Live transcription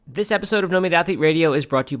This episode of No Meat Athlete Radio is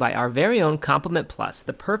brought to you by our very own Complement Plus,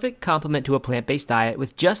 the perfect complement to a plant-based diet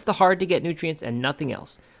with just the hard-to-get nutrients and nothing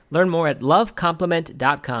else. Learn more at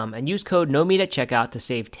lovecomplement.com and use code NOMEAT at checkout to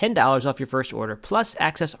save $10 off your first order, plus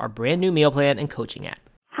access our brand new meal plan and coaching app.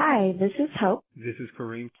 Hi, this is Hope. This is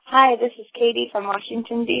Kareem. Hi, this is Katie from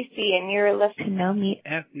Washington, D.C., and you're listening To No Meat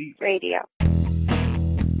Athlete Radio.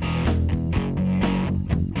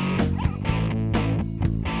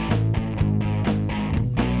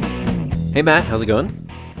 Hey Matt, how's it going?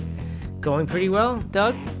 Going pretty well,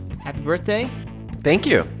 Doug. Happy birthday. Thank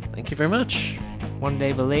you. Thank you very much. One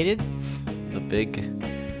day belated. The big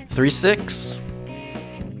 3-6.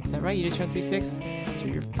 Is that right? You just turned 36? So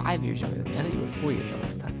you're 5 years younger than me. I thought you were 4 years old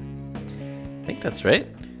this time. I think that's right.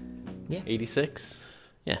 Yeah. 86.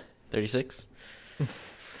 Yeah, 36.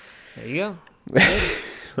 There you go.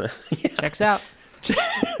 Good. Yeah. Checks out.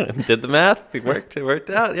 Did the math. It worked. It worked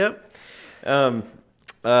out. Yep.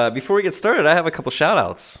 Before we get started, I have a couple shout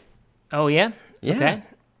outs. Oh, yeah? Yeah. Okay.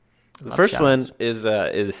 The first one is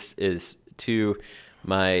to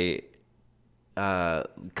my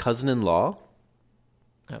cousin-in-law,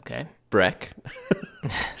 Okay. Breck.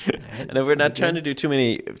 Right, I know we're not trying to do too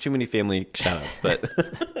many family shout outs, but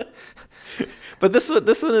but this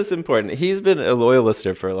one is important. He's been a loyal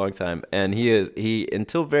listener for a long time, and he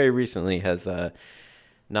until very recently has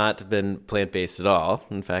not been plant-based at all.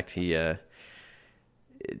 In fact, he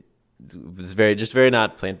was very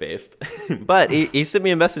not plant-based. But he sent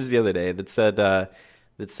me a message the other day that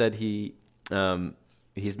said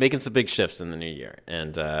he's making some big shifts in the new year,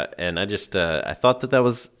 and I just I thought that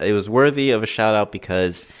it was worthy of a shout out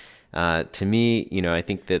because to me, I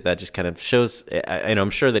think that just kind of shows. I'm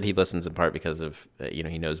sure that he listens in part because of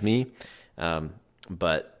he knows me,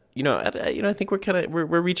 but I think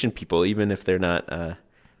we're reaching people even if they're not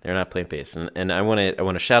plant-based, and I want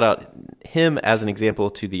to shout out him as an example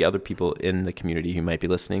to the other people in the community who might be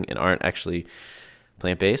listening and aren't actually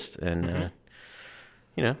plant-based, and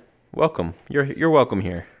welcome. You're welcome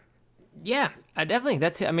here. Yeah, I definitely.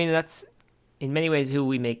 That's in many ways who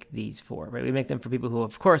we make these for. Right, we make them for people who,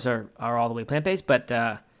 of course, are all the way plant-based. But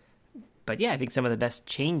yeah, I think some of the best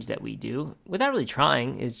change that we do, without really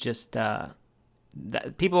trying, is just that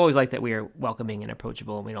people always like that we are welcoming and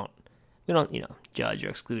approachable, and we don't judge or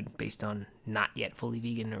exclude based on not yet fully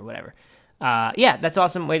vegan or whatever. Yeah, that's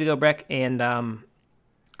awesome. Way to go, Breck. And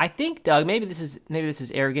I think, Doug, maybe this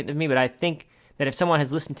is arrogant of me, but I think that if someone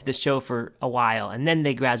has listened to this show for a while and then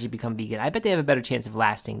they gradually become vegan, I bet they have a better chance of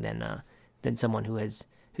lasting than someone who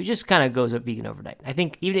just kind of goes vegan overnight. I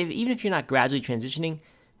think even if you're not gradually transitioning,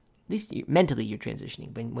 at least mentally you're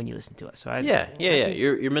transitioning when you listen to us. So Yeah.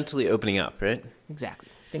 You're mentally opening up, right? Exactly.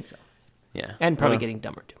 I think so. Yeah. And probably getting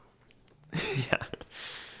dumber too. Yeah.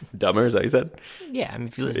 Dumber, is that what you said? Yeah, I mean,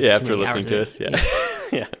 if you listen after listening to us, yeah.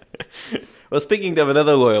 Yeah. Well, speaking of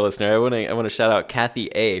another loyal listener, I want to shout out Kathy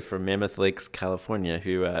A. from Mammoth Lakes, California,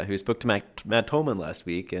 who spoke to Matt Tolman last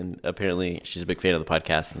week, and apparently she's a big fan of the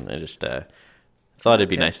podcast, and I just thought it'd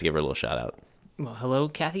be nice to give her a little shout out. Well, hello,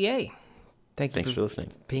 Kathy A. Thanks for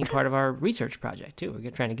listening. Being part of our research project too.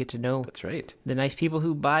 We're trying to get to know That's right. the nice people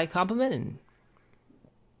who buy Complement and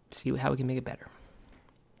see how we can make it better.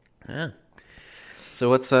 Yeah. So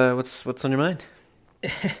what's on your mind?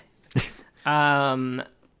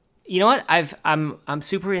 You know what? I'm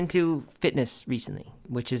super into fitness recently,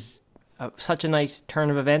 which is such a nice turn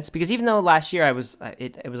of events. Because even though last year it was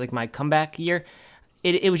like my comeback year,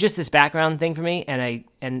 it was just this background thing for me,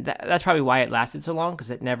 and that's probably why it lasted so long, because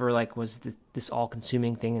it never was this all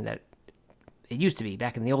consuming thing that it used to be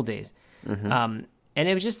back in the old days. Mm-hmm. And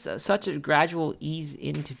it was just such a gradual ease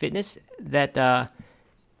into fitness that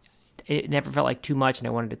it never felt like too much, and I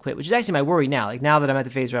wanted to quit, which is actually my worry now. Like now that I'm at the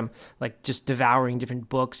phase where I'm just devouring different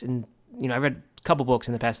books, and I read a couple books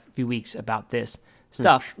in the past few weeks about this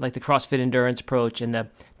stuff, like the CrossFit Endurance Approach and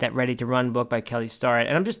that Ready to Run book by Kelly Starrett,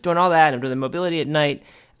 and I'm just doing all that. I'm doing the mobility at night,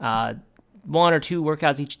 1 or 2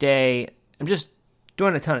 workouts each day. I'm just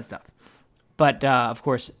doing a ton of stuff. But of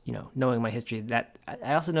course, knowing my history, that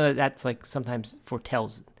I also know that that's sometimes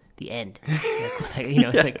foretells the end.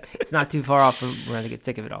 It's not too far off from where I get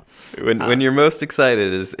sick of it all. When you're most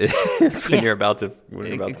excited is when you're about to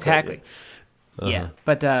exactly. To start, yeah.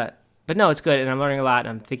 But no, it's good, and I'm learning a lot.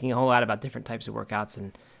 I'm thinking a whole lot about different types of workouts,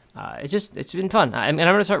 and it's been fun. And I'm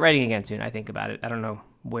going to start writing again soon. I think about it. I don't know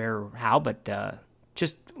where or how, but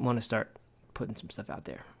just want to start putting some stuff out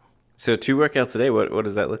there. So 2 workouts a day. What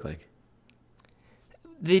does that look like?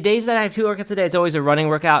 The days that I have 2 workouts a day, it's always a running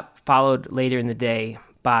workout followed later in the day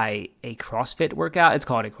by a CrossFit workout. It's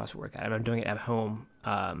called a CrossFit workout. I'm doing it at home.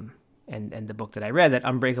 And the book that I read, that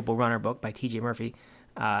Unbreakable Runner book by TJ Murphy,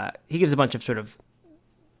 he gives a bunch of sort of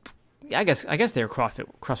I guess they're CrossFit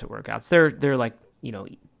workouts. They're like,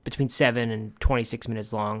 between 7 and 26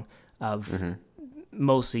 minutes long of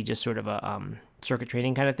mostly just sort of a circuit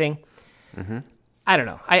training kind of thing. I don't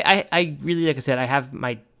know. I really, like I said, I have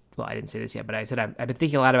I didn't say this yet, but I said I've been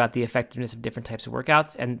thinking a lot about the effectiveness of different types of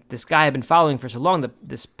workouts. And this guy I've been following for so long,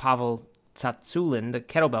 this Pavel Tsatsouline, the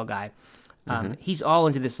kettlebell guy, he's all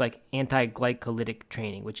into this like anti-glycolytic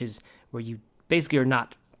training, which is where you basically are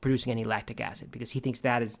not producing any lactic acid, because he thinks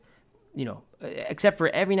that is, except for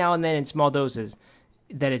every now and then in small doses,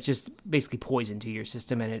 that it's just basically poison to your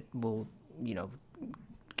system, and it will,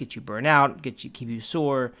 get you burnt out, keep you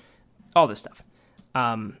sore, all this stuff.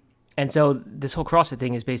 And so this whole CrossFit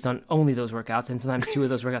thing is based on only those workouts, and sometimes 2 of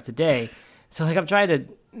those workouts a day. So like I'm trying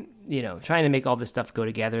to make all this stuff go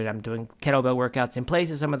together, and I'm doing kettlebell workouts in place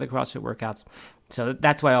of some of the CrossFit workouts. So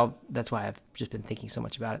that's why I've just been thinking so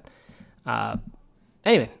much about it.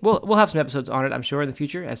 Anyway, we'll have some episodes on it, I'm sure, in the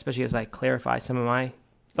future, especially as I clarify some of my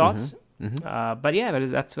thoughts. But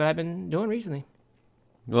that's what I've been doing recently.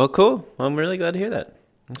 Well, cool. Well, I'm really glad to hear that.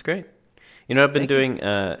 That's great. I've been doing.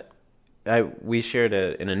 We shared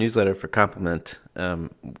in a newsletter for Complement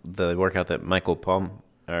the workout that Michael Palm,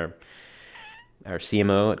 our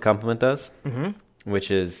CMO at Complement, does, which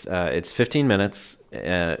is it's 15 minutes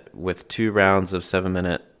with 2 rounds of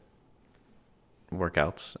 7-minute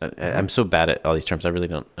workouts. I'm so bad at all these terms. I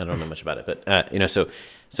don't know much about it, but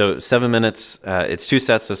so 7 minutes. It's 2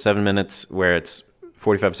 sets of 7 minutes where it's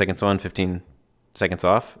 45 seconds on, 15 seconds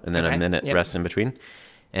off, and then a minute rest in between.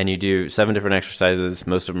 And you do 7 different exercises.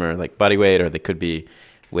 Most of them are like body weight, or they could be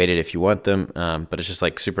weighted if you want them. But it's just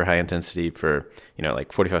like super high intensity for,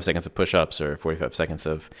 like 45 seconds of push-ups, or 45 seconds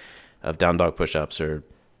of down dog push-ups, or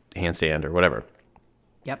handstand, or whatever.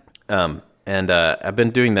 Yep. And I've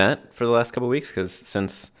been doing that for the last couple of weeks, because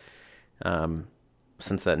since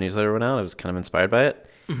that newsletter went out, I was kind of inspired by it.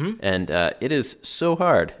 And it is so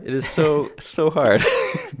hard. It is so hard.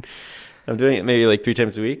 I'm doing it maybe like 3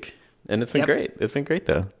 times a week. And it's been great. It's been great,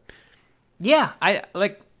 though. Yeah,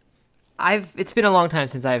 it's been a long time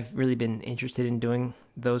since I've really been interested in doing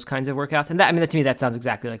those kinds of workouts, and that to me that sounds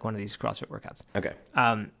exactly like one of these CrossFit workouts. Okay.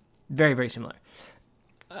 Very, very similar.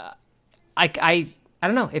 I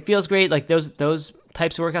don't know. It feels great. Like those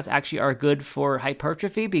types of workouts actually are good for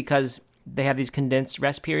hypertrophy, because they have these condensed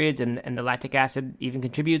rest periods, and the lactic acid even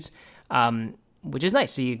contributes. Which is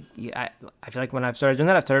nice. So I feel like when I've started doing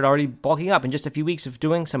that, I've started already bulking up in just a few weeks of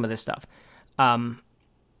doing some of this stuff.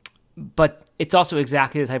 But it's also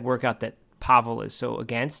exactly the type of workout that Pavel is so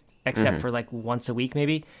against, except for like once a week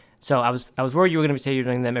maybe. So I was worried you were going to say you're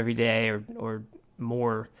doing them every day or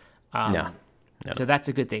more. No. So that's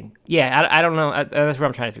a good thing. Yeah, I don't know. That's what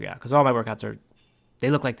I'm trying to figure out, because all my workouts they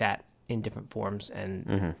look like that in different forms,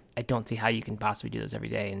 and I don't see how you can possibly do those every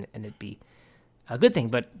day and it'd be a good thing,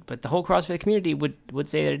 but the whole CrossFit community would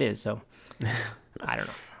say that it is. So I don't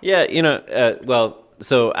know. Yeah, well,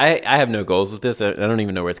 so I have no goals with this. I don't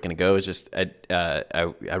even know where it's going to go. It's just I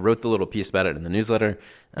wrote the little piece about it in the newsletter,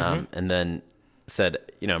 and then said,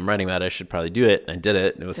 I'm writing about it. I should probably do it. And I did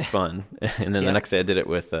it, and it was fun. And then the next day I did it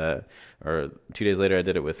with, or 2 days later I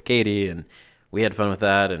did it with Katie, and we had fun with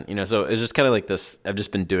that. And so it's just kind of like this. I've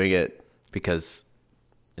just been doing it because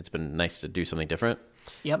it's been nice to do something different.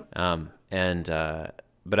 Yep.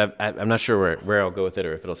 But I'm not sure where I'll go with it,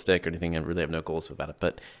 or if it'll stick or anything. I really have no goals about it.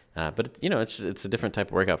 But it's a different type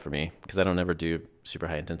of workout for me, because I don't ever do super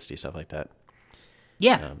high intensity stuff like that.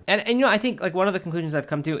 Yeah, and I think like one of the conclusions I've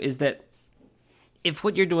come to is that if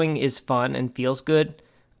what you're doing is fun and feels good,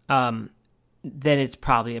 then it's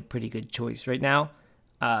probably a pretty good choice right now.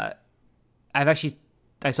 I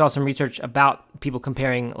saw some research about people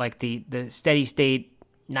comparing like the steady state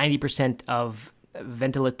 90% of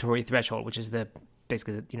ventilatory threshold, which is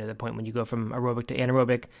basically the point when you go from aerobic to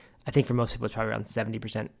anaerobic. I think for most people it's probably around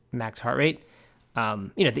 70% max heart rate.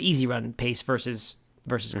 The easy run pace versus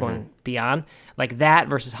going beyond, like that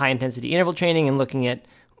versus high intensity interval training, and looking at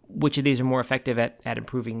which of these are more effective at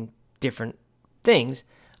improving different things.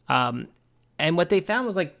 And what they found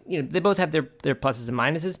was like, they both have their pluses and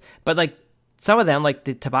minuses, but like some of them, like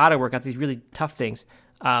the Tabata workouts, these really tough things,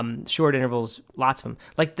 short intervals, lots of them.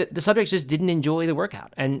 Like the subjects just didn't enjoy the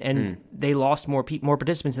workout, and they lost more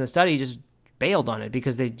participants in the study, just bailed on it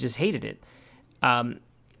because they just hated it.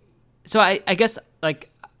 So I guess like,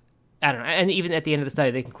 I don't know. And even at the end of the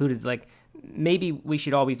study, they concluded like maybe we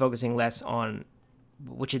should all be focusing less on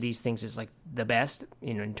which of these things is like the best,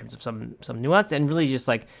 in terms of some nuance, and really just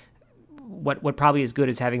like what probably is good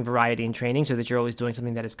is having variety in training, so that you're always doing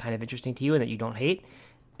something that is kind of interesting to you and that you don't hate.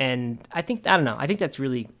 And I think that's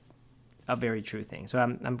really a very true thing. So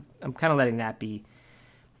I'm kind of letting that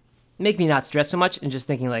make me not stress so much, and just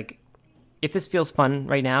thinking like, if this feels fun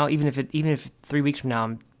right now, even if 3 weeks from now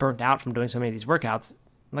I'm burnt out from doing so many of these workouts,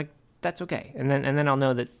 like that's okay. And then I'll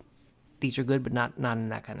know that these are good, but not in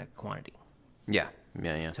that kind of quantity. Yeah.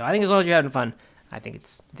 So I think as long as you're having fun, I think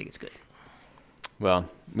it's good. Well,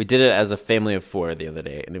 we did it as a family of 4 the other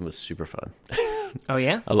day, and it was super fun. Oh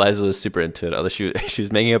yeah. Eliza was super into it. Although she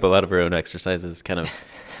was making up a lot of her own exercises, kind of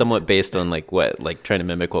somewhat based on like trying to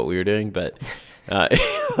mimic what we were doing, but a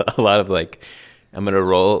lot of like I'm gonna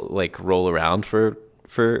roll around for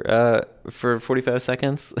 45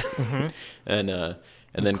 seconds,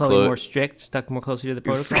 and then Chloe more strict, stuck more closely to the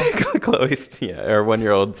protocol. Chloe's, our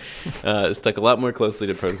 1-year-old stuck a lot more closely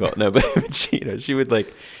to protocol. No, but she would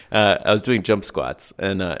like. I was doing jump squats,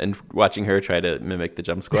 and watching her try to mimic the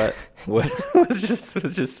jump squat was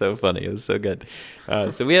just so funny. It was so good.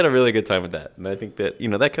 So we had a really good time with that, and I think that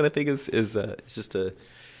that kind of thing is just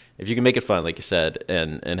if you can make it fun, like you said,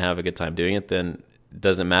 and have a good time doing it, then it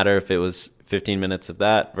doesn't matter if it was 15 minutes of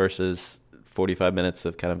that versus 45 minutes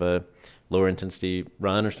of kind of a lower intensity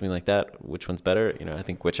run or something like that. Which one's better? I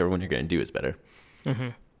think whichever one you're going to do is better. Mm-hmm.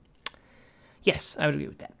 Yes, I would agree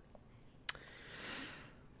with that.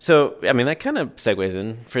 So, I mean, that kind of segues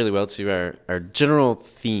in fairly well to our general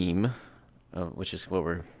theme, which is what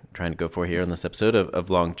we're trying to go for here on this episode of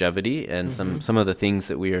longevity and some of the things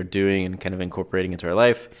that we are doing and kind of incorporating into our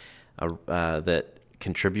life that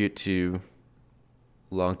contribute to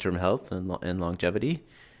long-term health and longevity.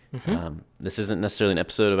 This isn't necessarily an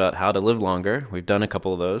episode about how to live longer. We've done a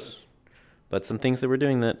couple of those, but some things that we're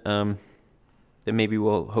doing that that maybe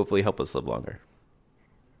will hopefully help us live longer.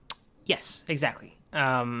 Yes, exactly.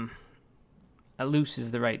 Loose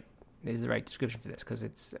is the right description for this,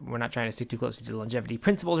 because we're not trying to stick too closely to the longevity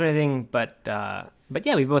principles or anything, but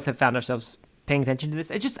yeah, we both have found ourselves paying attention to this.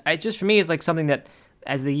 It just for me is like something that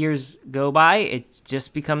as the years go by, it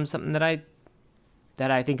just becomes something that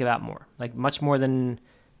I think about more, like much more than,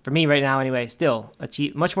 for me right now anyway, still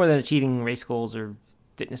much more than achieving race goals or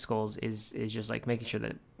fitness goals is just like making sure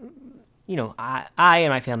that I and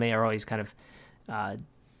my family are always kind of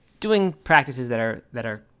doing practices that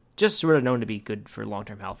are just sort of known to be good for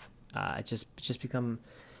long-term health. It's just become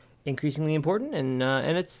increasingly important, and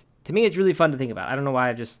it's, to me, it's really fun to think about. I don't know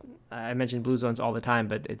why I mention Blue Zones all the time,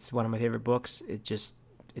 but it's one of my favorite books.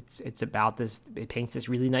 It's about this. It paints this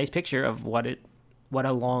really nice picture of what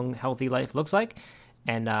a long, healthy life looks like,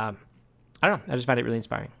 and I don't know. I just find it really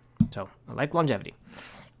inspiring. So I like longevity.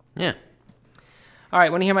 Yeah. All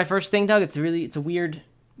right. Want to hear my first thing, Doug? It's a weird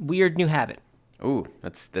new habit. Ooh,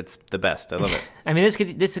 that's the best. I love it. I mean,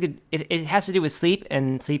 it has to do with sleep,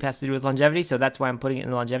 and sleep has to do with longevity, so that's why I'm putting it in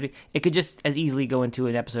the longevity. It could just as easily go into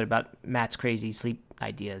an episode about Matt's crazy sleep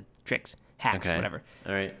idea, tricks, hacks, whatever.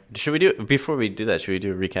 All right. Before we do that, should we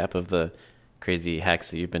do a recap of the crazy hacks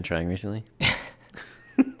that you've been trying recently?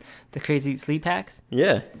 The crazy sleep hacks?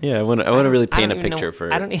 Yeah. I want to really paint a picture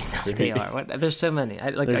for. I don't even know what they are. There's so many.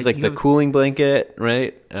 There's the cooling blanket,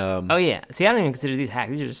 right? Oh yeah. See, I don't even consider these hacks.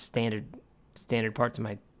 These are just standard parts of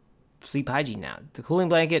my sleep hygiene now. The cooling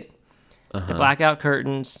blanket, the blackout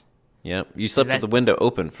curtains. Yep. You slept with the window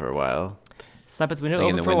open for a while. Slept with the window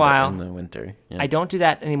open for a while. In the winter. Yeah. I don't do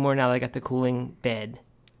that anymore now that I got the cooling bed.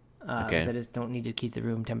 Okay. I just don't need to keep the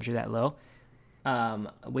room temperature that low. A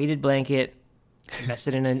weighted blanket,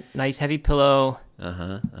 invested in a nice heavy pillow.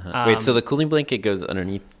 Wait, so the cooling blanket goes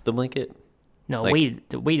underneath the blanket? No, weighted.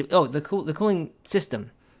 The cooling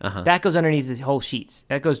system. That goes underneath the whole sheets.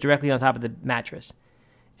 That goes directly on top of the mattress.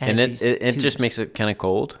 And it just makes it kind of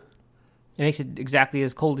cold? It makes it exactly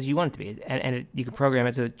as cold as you want it to be. And you can program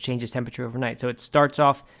it so it changes temperature overnight. So it starts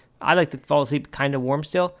off, I like to fall asleep kind of warm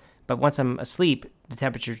still, but once I'm asleep, the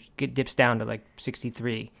temperature dips down to like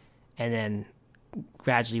 63 and then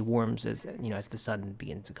gradually warms as the sun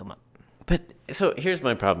begins to come up. But so here's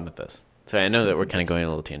my problem with this. Sorry, I know that we're kind of going on a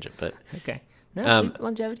little tangent, but okay. No, sleep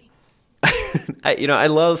longevity. I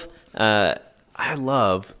love.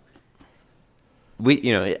 We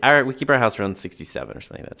keep our house around 67 or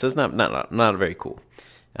something like that, so it's not very cool.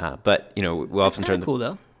 But we'll often turn cool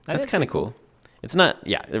though. That's kind of cool. It's not.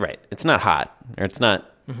 Yeah, right. It's not hot, or it's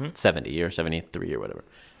not 70 or 73 or whatever.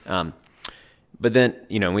 But then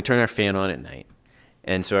we turn our fan on at night,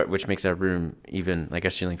 and so which makes our room even, like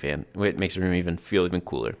a ceiling fan. It makes the room feel even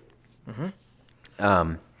cooler.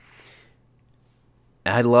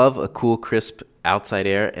 I love a cool, crisp outside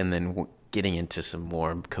air, and then getting into some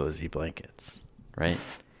warm, cozy blankets, right?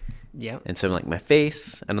 Yeah. And so, like, my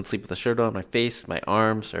face, I don't sleep with a shirt on. My face, my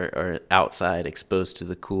arms are outside, exposed to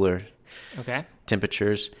the cooler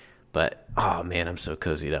temperatures. But oh man, I'm so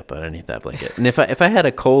cozied up underneath that blanket. And if I had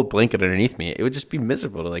a cold blanket underneath me, it would just be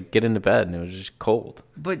miserable to like get into bed and it was just cold.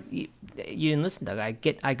 But you didn't listen, Doug.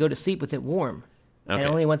 I go to sleep with it warm, Okay. and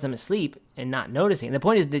only once I'm asleep and not noticing. And the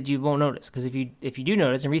point is that you won't notice, because if you do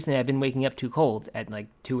notice, and recently I've been waking up too cold at like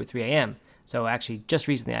 2 or 3 a.m. So actually, just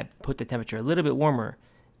recently I put the temperature a little bit warmer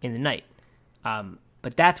in the night.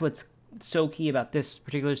 But that's what's so key about this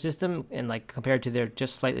particular system, and like compared to their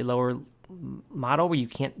just slightly lower model where you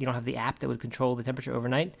don't have the app that would control the temperature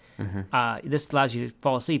overnight. This allows you to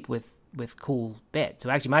fall asleep with cool bed. So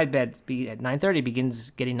actually my bed at 9:30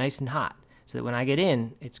 begins getting nice and hot, so that when I get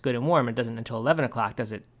in, it's good and warm. It doesn't until 11 o'clock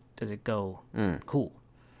does it go cool.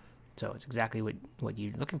 So it's exactly what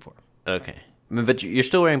you're looking for. Okay. But you're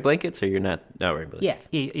still wearing blankets, or you're not wearing blankets?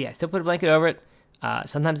 Yeah. Still put a blanket over it.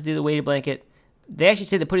 Sometimes do the weighted blanket. They actually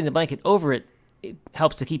say that putting the blanket over it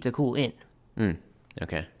helps to keep the cool in.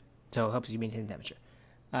 Okay. So it helps you maintain the temperature.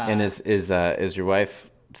 And is your wife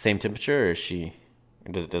same temperature, or is she?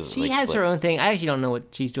 Does it She like has split? her own thing. I actually don't know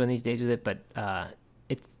what she's doing these days with it, but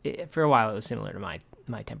for a while it was similar to my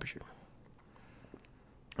temperature.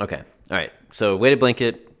 Okay. All right. So weighted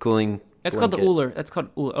blanket, cooling. That's blanket. called the Ooler. That's called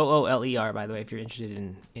OOLER, by the way, if you're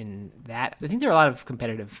interested in that. I think there are a lot of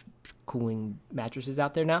competitive cooling mattresses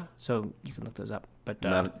out there now, so you can look those up. But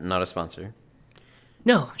Not a sponsor.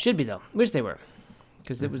 no, should be though. Wish they were,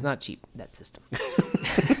 because it was not cheap, that system.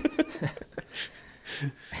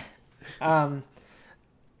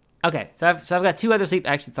 Okay, so I've got two other sleep.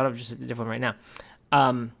 I actually thought of just a different one right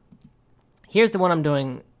now. Here's the one I'm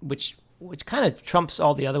doing, which kind of trumps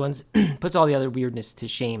all the other ones, puts all the other weirdness to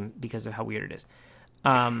shame because of how weird it is.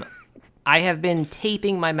 I have been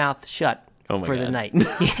taping my mouth shut for the night.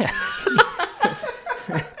 Yeah.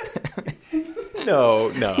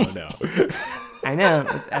 No. I know.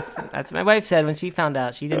 That's what my wife said when she found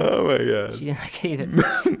out. She didn't. Oh my god. She didn't like it either.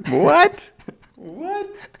 What?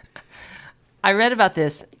 I read about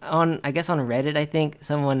this on Reddit. I think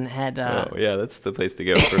someone had. Oh yeah, that's the place to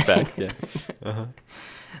go for facts. Yeah.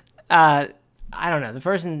 I don't know.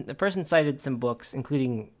 The person cited some books,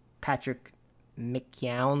 including Patrick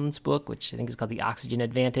McKeown's book, which I think is called The Oxygen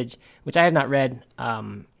Advantage, which I have not read.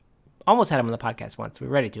 Almost had him on the podcast once. We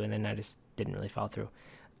were ready to, and then I just didn't really follow through.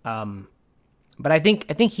 But I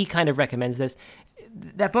think he kind of recommends this.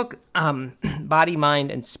 That book, Body,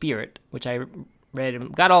 Mind, and Spirit, which I read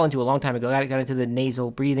and got all into a long time ago. Got into the nasal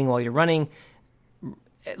breathing while you're running.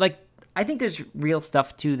 Like, I think there's real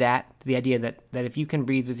stuff to that. The idea that if you can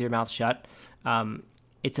breathe with your mouth shut,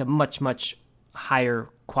 it's a much, much higher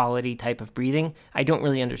quality type of breathing. I don't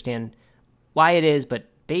really understand why it is, but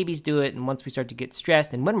babies do it. And once we start to get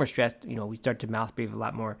stressed, and when we're stressed, we start to mouth breathe a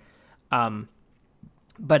lot more.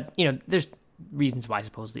 But there's reasons why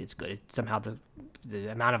supposedly it's good. Somehow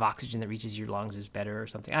the amount of oxygen that reaches your lungs is better or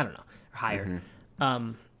something. I don't know, or higher.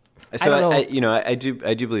 So I don't know. I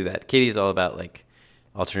do believe that Katie's all about like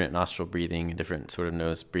alternate nostril breathing and different sort of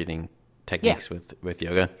nose breathing techniques with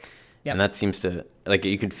yoga, and that seems to like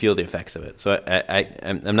you can feel the effects of it. So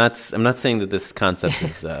I'm not saying that this concept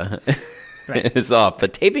is is off,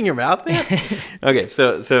 but taping your mouth, man. Okay,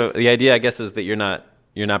 so the idea I guess is that you're not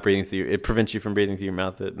breathing through. It prevents you from breathing through your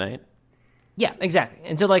mouth at night. Yeah, exactly.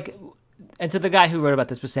 And so the guy who wrote about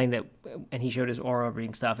this was saying that, and he showed his aura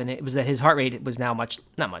breathing stuff, and it was that his heart rate was now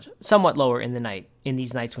somewhat lower in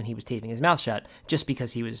these nights when he was taping his mouth shut, just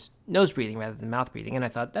because he was nose breathing rather than mouth breathing. And I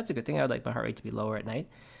thought that's a good thing. I would like my heart rate to be lower at night.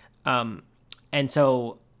 And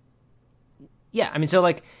so, yeah, I mean, so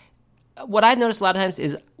like what I've noticed a lot of times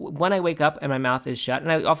is when I wake up and my mouth is shut,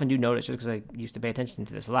 and I often do notice just because I used to pay attention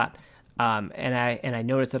to this a lot. And I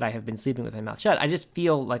noticed that I have been sleeping with my mouth shut. I just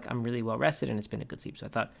feel like I'm really well rested and it's been a good sleep. So I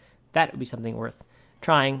thought that would be something worth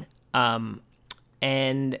trying. And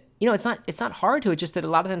it's not hard to. It's just that a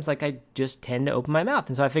lot of times, like, I just tend to open my mouth,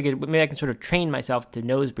 and so I figured maybe I can sort of train myself to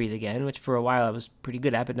nose breathe again, which for a while I was pretty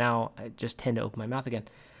good at, but now I just tend to open my mouth again.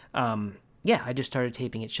 I just started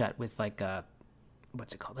taping it shut with like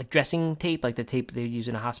what's it called, like dressing tape, like the tape they use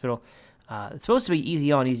in a hospital. It's supposed to be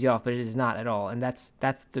easy on, easy off, but it is not at all. And that's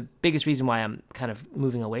the biggest reason why I'm kind of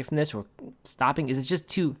moving away from this or stopping. Is it's just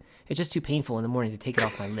too painful in the morning to take it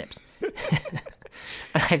off my lips.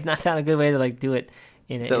 I've not found a good way to like do it.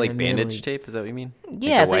 Is that like bandage tape? Is that what you mean?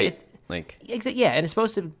 Yeah, like yeah, and it's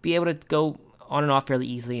supposed to be able to go on and off fairly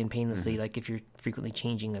easily and painlessly, like if you're frequently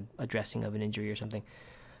changing a dressing of an injury or something.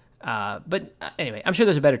 But anyway, I'm sure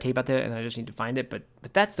there's a better tape out there, and I just need to find it. But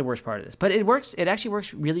that's the worst part of this. But it works. It actually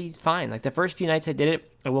works really fine. Like the first few nights I did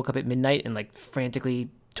it, I woke up at midnight and like frantically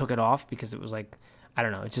took it off because it was like, I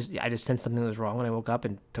don't know. It's just I just sensed something was wrong when I woke up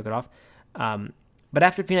and took it off. But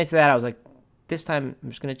after a few nights of that, I was like, this time I'm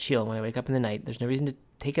just gonna chill when I wake up in the night. There's no reason to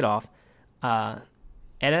take it off. And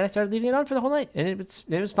then I started leaving it on for the whole night, and it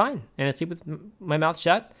was fine. And I sleep with my mouth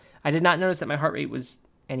shut. I did not notice that my heart rate was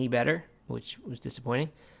any better, which was disappointing.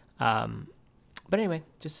 But anyway,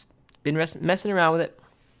 just been messing around with it.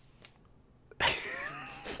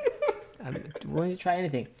 I'm willing to try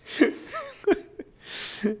anything.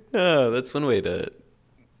 Oh, that's one way to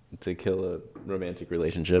kill a romantic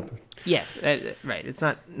relationship. Yes, right. It's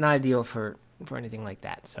not ideal for anything like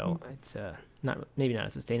that. So it's maybe not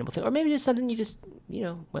a sustainable thing, or maybe just something you just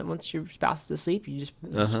once your spouse is asleep, you just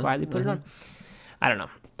quietly put it on. I don't know.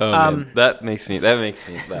 Oh, man. That makes me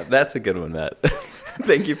laugh. That's a good one, Matt.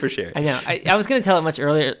 Thank you for sharing. I know. I was gonna tell it much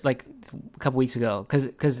earlier, like a couple weeks ago,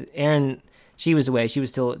 because Erin, she was away. She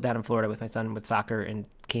was still down in Florida with my son with soccer, and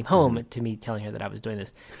came home to me telling her that I was doing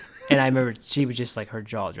this. And I remember she was just like, her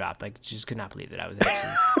jaw dropped. Like, she just could not believe that I was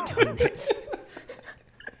actually doing this.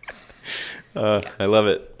 Yeah. I love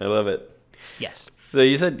it. Yes. So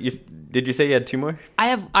did you say you had two more? I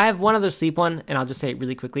have one other sleep one, and I'll just say it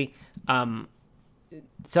really quickly.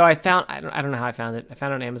 So I found, I don't know how I found it. I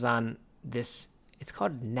found it on Amazon this, it's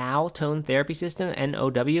called Now Tone Therapy System,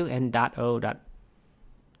 N-O-W, N.O.W.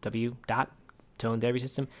 Tone Therapy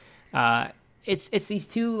System. It's these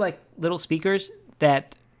two like little speakers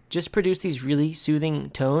that just produce these really soothing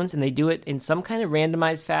tones, and they do it in some kind of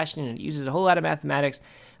randomized fashion, and it uses a whole lot of mathematics.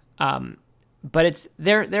 But it's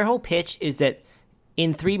their whole pitch is that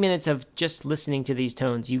in 3 minutes of just listening to these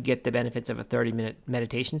tones, you get the benefits of a 30-minute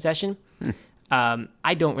meditation session.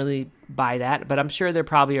 I don't really buy that, but I'm sure there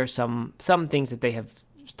probably are some things that they have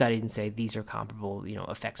studied and say these are comparable,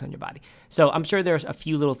 effects on your body. So I'm sure there's a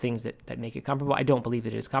few little things that make it comparable. I don't believe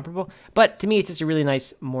that it is comparable, but to me, it's just a really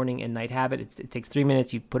nice morning and night habit. It takes 3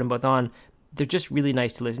 minutes. You put them both on. They're just really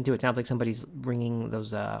nice to listen to. It sounds like somebody's ringing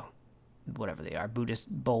those, whatever they are, Buddhist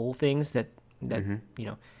bowl things that and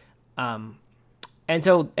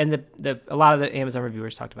so, and a lot of the Amazon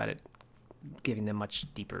reviewers talked about it giving them much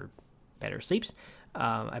deeper, better sleeps.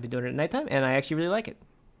 I've been doing it at nighttime, and I actually really like it.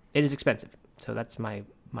 It is expensive, so that's my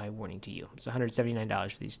warning to you. It's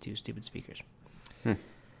 $179 for these two stupid speakers.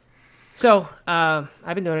 So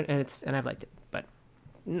I've been doing it, and I've liked it, but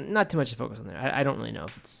not too much to focus on there. I don't really know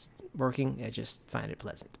if it's working. I just find it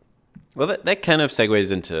pleasant. Well, that kind of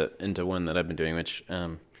segues into one that I've been doing, which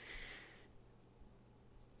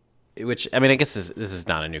I mean, I guess this is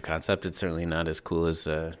not a new concept. It's certainly not as cool as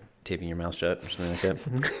taping your mouth shut or something like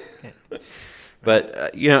that.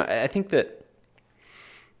 But I think that,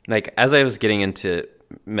 like, as I was getting into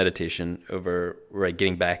meditation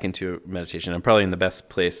getting back into meditation, I'm probably in the best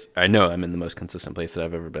place. I know I'm in the most consistent place that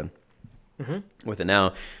I've ever been with it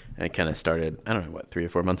now. I kind of started, I don't know, 3 or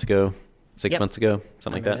 4 months ago, 6 months ago,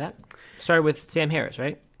 something like that. Started with Sam Harris,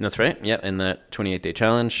 right? That's right. Yeah, in that 28-day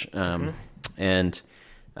challenge. And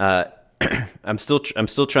I'm still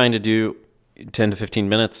trying to do 10 to 15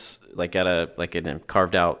 minutes, like in a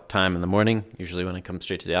carved out time in the morning, usually when I come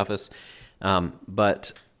straight to the office.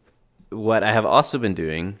 But what I have also been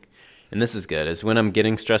doing, and this is good, is when I'm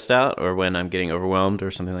getting stressed out or when I'm getting overwhelmed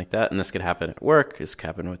or something like that, and this could happen at work, this could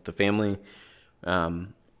happen with the family,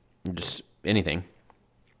 just anything,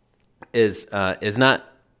 is not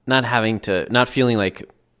feeling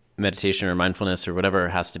like meditation or mindfulness or whatever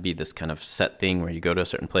has to be this kind of set thing where you go to a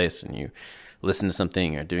certain place and you listen to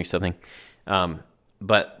something or doing something.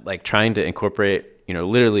 But like trying to incorporate,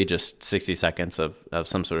 literally just 60 seconds of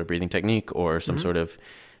some sort of breathing technique or some sort of,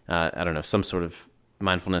 some sort of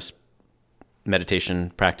mindfulness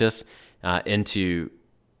meditation practice, into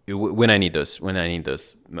when I need those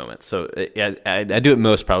moments. So I do it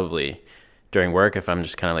most probably during work if I'm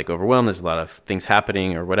just kind of like overwhelmed. There's a lot of things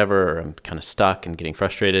happening or whatever, or I'm kind of stuck and getting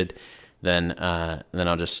frustrated. Then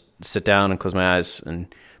I'll just sit down and close my eyes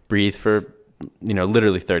and breathe for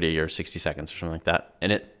literally 30 or 60 seconds or something like that.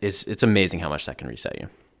 And it's amazing how much that can reset you.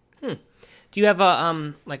 Do you have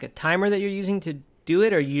a like a timer that you're using to do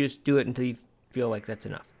it, or you just do it until you feel like that's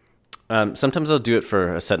enough? Sometimes I'll do it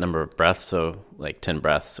for a set number of breaths, so like 10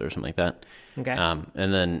 breaths or something like that. Okay.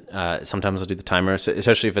 And then sometimes I'll do the timer, so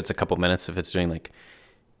especially if it's a couple minutes. If it's doing like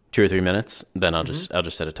 2 or 3 minutes, then I'll just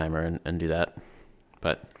set a timer and do that.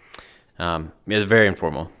 But it's very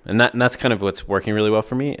informal, and that's kind of what's working really well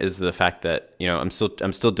for me is the fact that I'm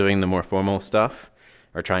still doing the more formal stuff,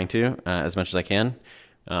 or trying to as much as I can,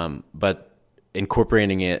 but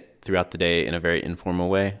incorporating it throughout the day in a very informal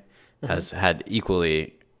way has had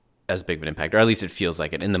equally as big of an impact, or at least it feels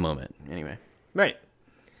like it in the moment anyway. Right.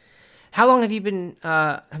 How long have you been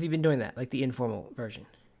doing that, like the informal version?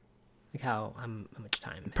 Like how much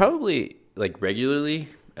time? Probably like regularly,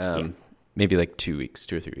 maybe like 2 weeks,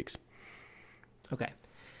 2 or 3 weeks. Okay.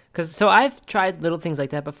 Because so I've tried little things like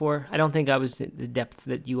that before. I don't think I was at the depth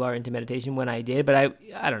that you are into meditation when I did, but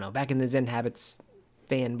I don't know. Back in the Zen Habits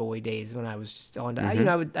fanboy days when I was just on,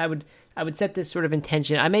 I would set this sort of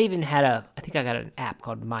intention. I may even I think I got an app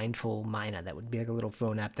called Mindful Mina that would be like a little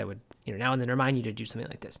phone app that would now and then remind you to do something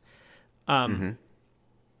like this.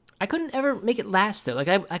 I couldn't ever make it last though. Like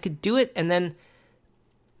I could do it and then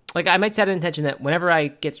like I might set an intention that whenever I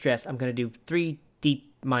get stressed, I'm going to do 3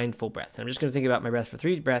 deep mindful breaths. And I'm just going to think about my breath for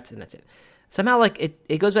 3 breaths and that's it. Somehow like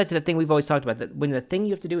it goes back to the thing we've always talked about, that when the thing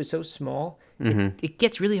you have to do is so small, it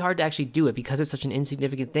gets really hard to actually do it because it's such an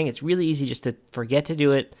insignificant thing. It's really easy just to forget to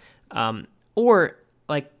do it. Or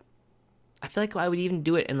like, I feel like I would even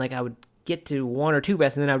do it and like I would get to 1 or 2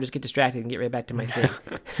 breaths and then I would just get distracted and get right back to my thing.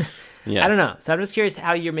 Yeah. I don't know. So I'm just curious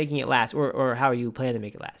how you're making it last or how you plan to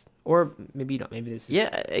make it last. Or maybe you don't. Maybe this is...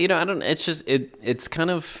 Yeah, I don't, it's just, it's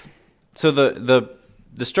kind of, so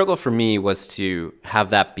the struggle for me was to have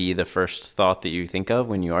that be the first thought that you think of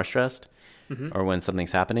when you are stressed or when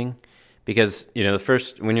something's happening. Because,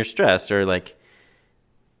 when you're stressed or like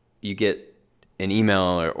you get an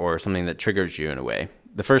email or something that triggers you in a way,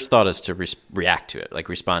 the first thought is to react to it, like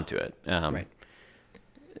respond to it. Right.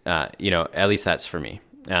 At least that's for me.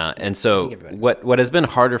 And so what has been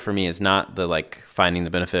harder for me is not the like finding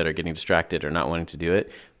the benefit or getting distracted or not wanting to do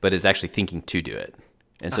it, but is actually thinking to do it.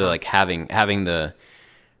 And so like having the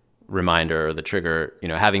reminder or the trigger,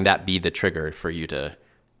 having that be the trigger for you to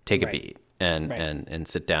take a beat and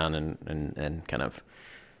sit down and kind of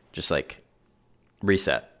just like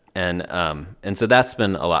reset. And so that's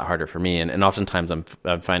been a lot harder for me. And oftentimes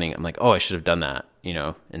I'm finding, I'm like, oh, I should have done that,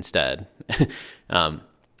 instead.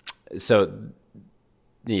 So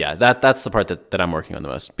yeah, that's the part that I'm working on the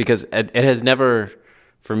most, because it has never,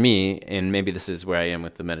 for me, and maybe this is where I am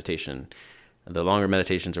with the meditation, the longer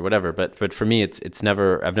meditations or whatever, but for me, it's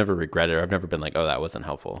never, I've never regretted, or I've never been like, oh, that wasn't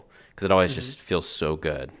helpful, because it always just feels so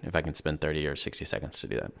good if I can spend 30 or 60 seconds to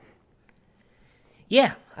do that.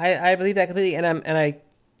 Yeah, I believe that completely, and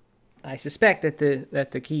I suspect that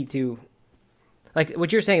the key to, like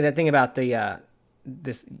what you're saying, that thing about the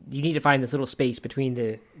this, you need to find this little space between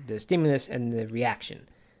the stimulus and the reaction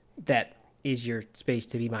that is your space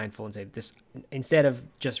to be mindful and say, this, instead of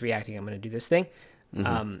just reacting, I'm going to do this thing.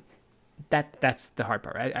 That's the hard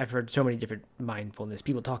part. I've heard so many different mindfulness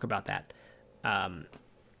people talk about that.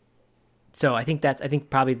 So I think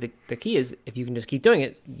probably the key is, if you can just keep doing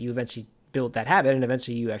it, you eventually build that habit, and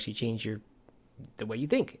eventually you actually change the way you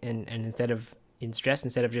think. And instead of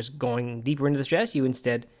just going deeper into the stress, you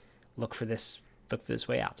instead look for this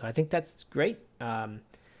way out. So I think that's great.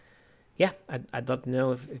 Yeah, I'd love to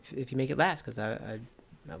know if you make it last, because I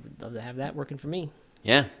would love to have that working for me.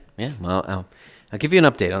 Yeah. Well, I'll give you an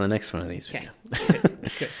update on the next one of these. Okay.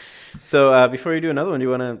 Good. So before you do another one, do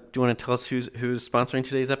you want to tell us who's sponsoring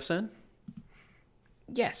today's episode?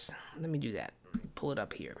 Yes, let me do that. Pull it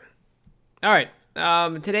up here. All right.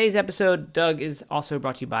 Today's episode, Doug, is also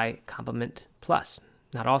brought to you by Compliment Plus.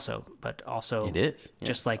 Not also, but also. It is. Yeah.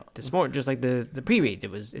 Just like this morning, just like the pre-read.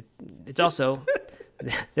 It's also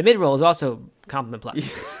the mid-roll is also Compliment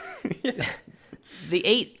Plus. Yeah. The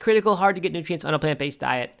 8 critical hard to get nutrients on a plant-based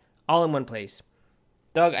diet, all in one place.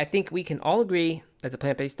 Doug, I think we can all agree that the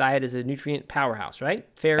plant-based diet is a nutrient powerhouse, right?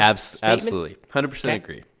 Fair statement? Absolutely. 100% Okay.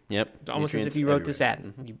 agree. Yep. It's almost as if you wrote this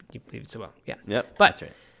ad. You believe it so well. Yeah. Yep. But that's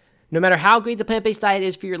right. no matter how great the plant-based diet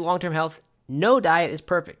is for your long-term health, no diet is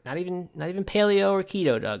perfect. Not even paleo or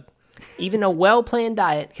keto, Doug. Even a well-planned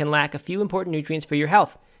diet can lack a few important nutrients for your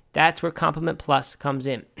health. That's where Compliment Plus comes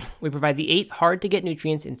in. We provide the 8 hard-to-get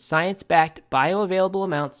nutrients in science-backed, bioavailable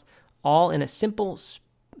amounts, all in a simple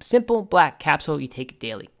black capsule you take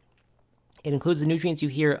daily. It includes the nutrients you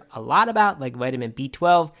hear a lot about, like vitamin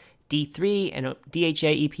B12, D3, and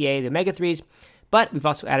DHA, EPA, the omega-3s. But we've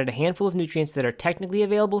also added a handful of nutrients that are technically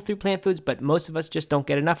available through plant foods, but most of us just don't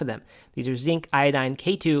get enough of them. These are zinc, iodine,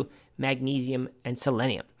 K2, magnesium, and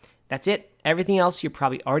selenium. That's it. Everything else you're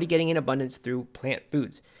probably already getting in abundance through plant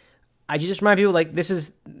foods. I just remind people, like, this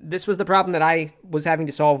was the problem that I was having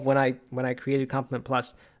to solve when I created Compliment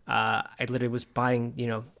Plus. I literally was buying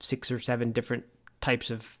 6 or 7 different types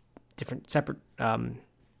of different separate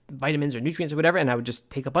vitamins or nutrients or whatever, and I would just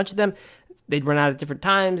take a bunch of them. They'd run out at different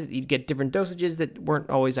times. You'd get different dosages that weren't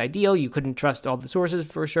always ideal. You couldn't trust all the sources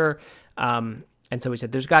for sure. And so we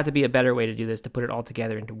said, there's got to be a better way to do this, to put it all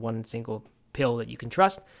together into one single pill that you can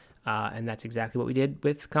trust. And that's exactly what we did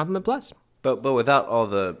with Compliment Plus. But without all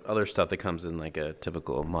the other stuff that comes in like a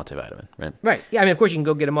typical multivitamin, right? Right. Yeah, I mean, of course, you can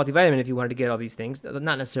go get a multivitamin if you wanted to get all these things.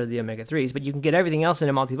 Not necessarily the omega-3s, but you can get everything else in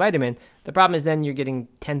a multivitamin. The problem is then you're getting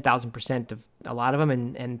 10,000% of a lot of them,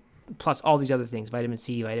 and plus all these other things, vitamin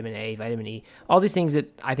C, vitamin A, vitamin E, all these things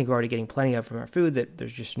that I think we're already getting plenty of from our food that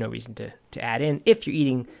there's just no reason to add in if you're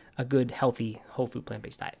eating a good, healthy, whole food,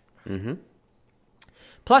 plant-based diet. Mm-hmm.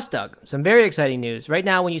 Plus, Doug, some very exciting news. Right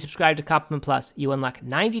now, when you subscribe to Compliment Plus, you unlock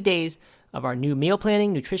 90 days of our new meal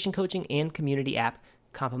planning, nutrition coaching, and community app,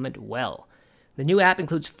 Compliment Well. The new app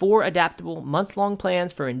includes 4 adaptable month-long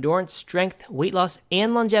plans for endurance, strength, weight loss,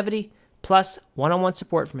 and longevity, plus one-on-one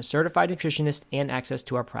support from a certified nutritionist and access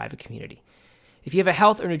to our private community. If you have a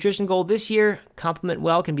health or nutrition goal this year, Compliment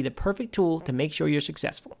Well can be the perfect tool to make sure you're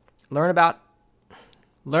successful.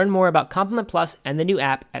 Learn more about Compliment Plus and the new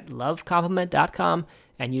app at lovecompliment.com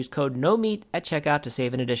and use code NOMEAT at checkout to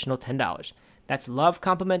save an additional $10. That's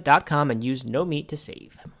lovecompliment.com and use NOMEAT to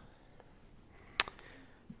save.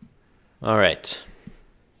 All right.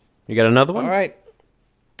 You got another one? All right.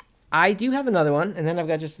 I do have another one, and then I've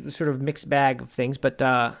got just the sort of mixed bag of things. But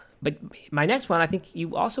my next one I think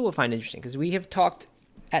you also will find interesting because we have talked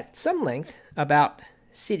at some length about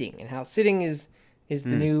sitting and how sitting is the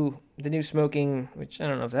new smoking, which I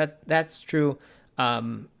don't know if that's true.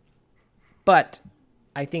 But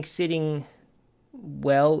I think sitting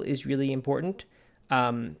well is really important.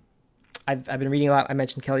 I've been reading a lot. I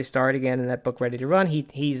mentioned Kelly Starrett again in that book, Ready to Run.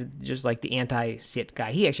 He's just like the anti-sit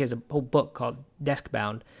guy. He actually has a whole book called Desk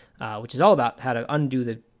Bound, which is all about how to undo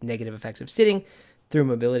the negative effects of sitting through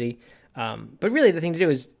mobility. But really, the thing to do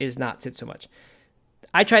is not sit so much.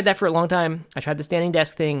 I tried that for a long time. I tried the standing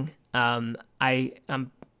desk thing. I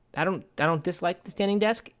don't dislike the standing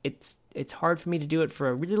desk. It's hard for me to do it for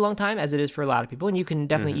a really long time, as it is for a lot of people, and you can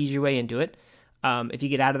definitely ease your way into it. If you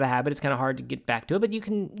get out of the habit, it's kind of hard to get back to it, but you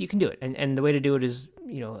can do it. And the way to do it is,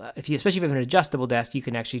 especially if you have an adjustable desk, you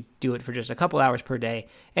can actually do it for just a couple hours per day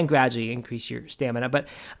and gradually increase your stamina. But,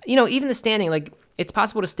 even the standing, like it's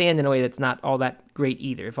possible to stand in a way that's not all that great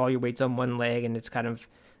either. If all your weight's on one leg and it's kind of,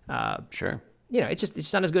 sure.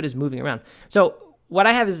 It's not as good as moving around. So what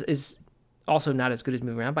I have is also not as good as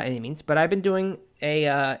moving around by any means, but I've been doing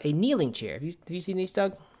a kneeling chair. Have you seen these,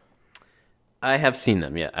 Doug? I have seen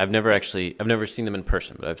them. Yeah, I've never seen them in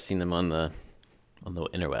person, but I've seen them on the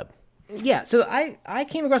interweb. Yeah, so I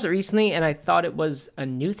came across it recently, and I thought it was a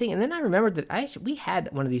new thing, and then I remembered that we had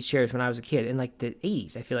one of these chairs when I was a kid in like the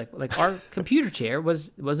 80s. I feel like our computer chair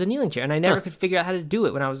was a kneeling chair, and I never could figure out how to do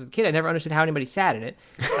it when I was a kid. I never understood how anybody sat in it.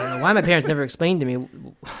 I don't know why my parents never explained to me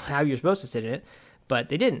how you're supposed to sit in it, but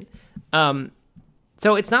they didn't. So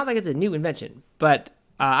it's not like it's a new invention, but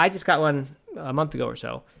I just got one a month ago or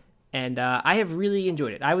so. And I have really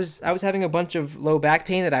enjoyed it. I was having a bunch of low back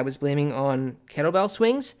pain that I was blaming on kettlebell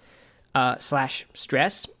swings, /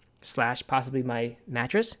 stress, / possibly my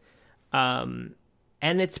mattress. And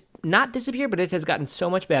it's not disappeared, but it has gotten so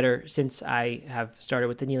much better since I have started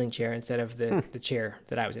with the kneeling chair instead of the chair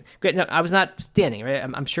that I was in. Great. No, I was not standing, right?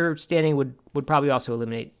 I'm sure standing would probably also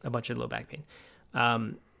eliminate a bunch of low back pain.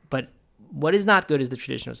 But what is not good is the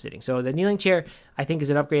traditional sitting. So the kneeling chair, I think, is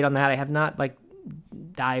an upgrade on that. I have not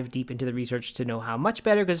dive deep into the research to know how much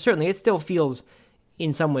better, because certainly it still feels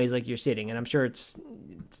in some ways like you're sitting, and I'm sure it's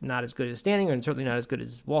not as good as standing, and certainly not as good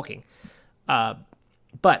as walking.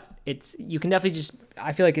 But you can definitely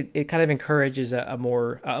I feel like it kind of encourages a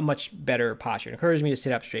much better posture. It encourages me to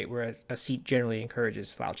sit up straight, where a seat generally encourages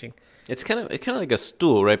slouching. It's kind of like a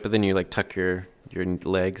stool, right? But then you tuck your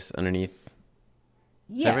legs underneath.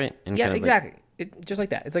 Yeah, is that right? And yeah, exactly. Just like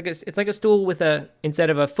that. It's like a stool with instead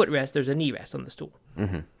of a footrest, there's a knee rest on the stool.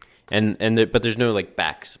 Mm-hmm. But there's no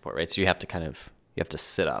back support, right? So you have to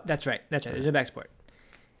sit up. That's right. There's a back support.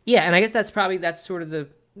 Yeah, and I guess that's sort of the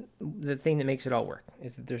thing that makes it all work,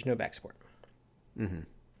 is that there's no back support. Mm-hmm.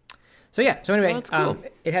 So yeah. So anyway, that's cool.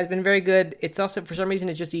 It has been very good. It's also, for some reason,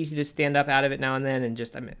 it's just easy to stand up out of it now and then,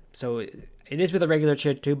 and so it is with a regular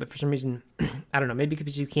chair too. But for some reason, I don't know, maybe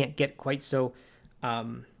because you can't get quite so.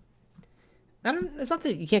 It's not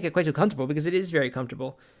that you can't get quite so comfortable, because it is very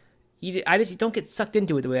comfortable. You don't get sucked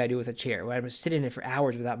into it the way I do with a chair, where I'm just sitting in it for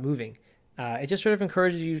hours without moving. It just sort of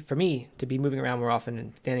encourages you, for me, to be moving around more often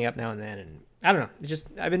and standing up now and then. And I don't know.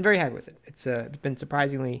 I've been very happy with it. It's been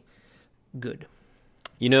surprisingly good.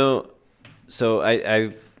 So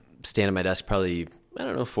I stand at my desk probably,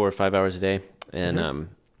 4 or 5 hours a day, and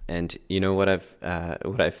and you know what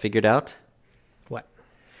I've figured out. What?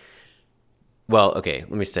 Well, okay,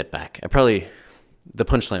 let me step back. The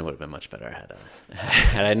punchline would have been much better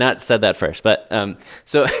had I not said that first. But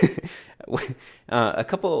so over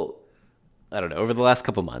the last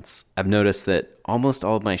couple months, I've noticed that almost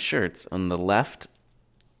all of my shirts on the left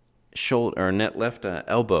shoulder or left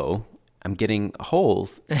elbow, I'm getting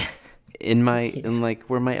holes in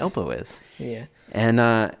where my elbow is. Yeah.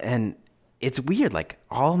 And it's weird. Like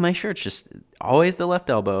all my shirts, just always the left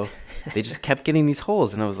elbow. They just kept getting these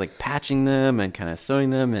holes, and I was like patching them and kind of sewing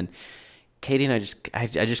them. And Katie and I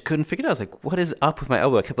just couldn't figure it out. I was like, what is up with my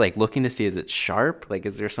elbow? I kept like looking to see, is it sharp? Like,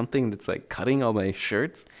 is there something that's like cutting all my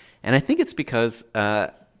shirts? And I think it's because I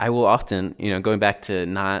will often, going back to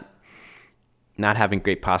not having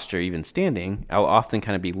great posture even standing, I'll often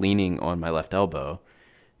kind of be leaning on my left elbow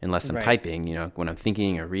unless I'm typing, when I'm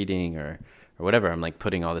thinking or reading or whatever, I'm like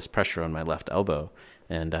putting all this pressure on my left elbow.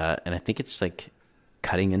 And I think it's like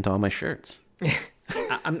cutting into all my shirts.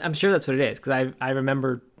 I'm sure that's what it is, because I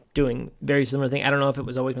remember doing very similar thing. I don't know if it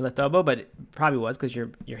was always my left elbow, but it probably was, because your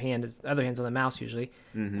other hand's on the mouse usually,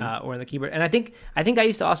 or on the keyboard. And I think I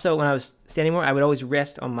used to also, when I was standing more, I would always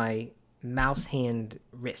rest on my mouse hand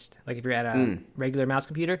wrist. Like if you're at a regular mouse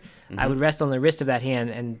computer, I would rest on the wrist of that hand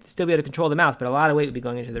and still be able to control the mouse, but a lot of weight would be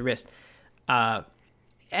going into the wrist. And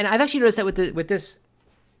I've actually noticed that with this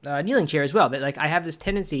kneeling chair as well, that like I have this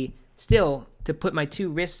tendency still to put my two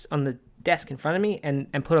wrists on the desk in front of me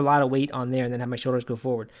and put a lot of weight on there and then have my shoulders go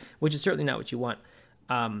forward, which is certainly not what you want.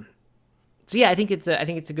 So yeah, I think it's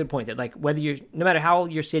a good point that like whether you're, no matter how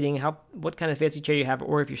you're sitting, what kind of fancy chair you have,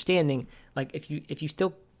 or if you're standing, like if you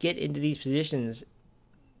still get into these positions,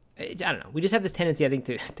 I don't know. We just have this tendency, I think,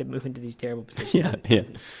 to move into these terrible positions. Yeah.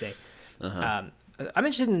 Stay. I'm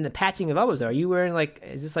interested in the patching of elbows, though. Are you wearing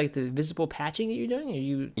is this like the visible patching that you're doing? Are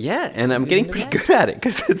you? Yeah, and I'm getting pretty good at it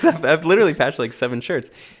because I've literally patched like 7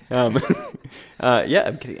 shirts.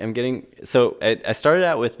 Yeah, I'm getting. So I started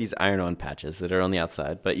out with these iron-on patches that are on the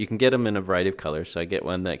outside, but you can get them in a variety of colors. So I get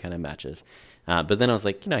one that kind of matches. But then I was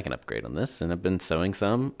like, I can upgrade on this, and I've been sewing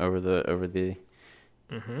some over the.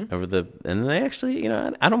 And they actually,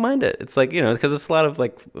 I don't mind it. It's like, because it's a lot of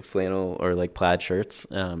like flannel or like plaid shirts.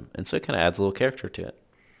 And so it kind of adds a little character to it.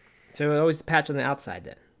 So always patch on the outside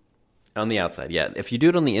then? On the outside, yeah. If you do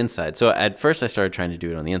it on the inside. So at first I started trying to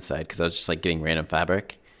do it on the inside because I was just like getting random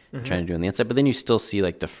fabric, trying to do it on the inside. But then you still see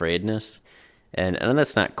like the frayedness. And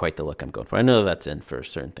that's not quite the look I'm going for. I know that's in for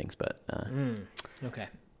certain things, but okay.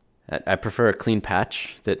 I prefer a clean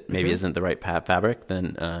patch that maybe isn't the right fabric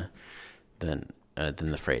than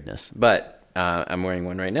the frayedness. But I'm wearing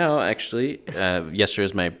one right now, actually. Yesterday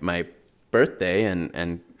was my birthday,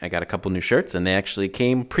 and I got a couple new shirts, and they actually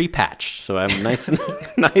came pre-patched. So I have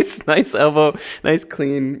nice elbow, nice,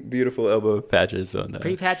 clean, beautiful elbow patches on that.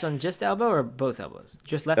 Pre-patch on just the elbow or both elbows?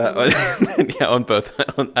 Just left elbow? Yeah, on both.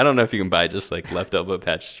 I don't know if you can buy just like left elbow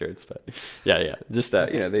patch shirts, but yeah. Just,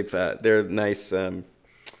 they're nice.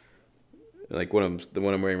 Like the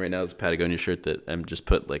one I'm wearing right now is a Patagonia shirt that I'm just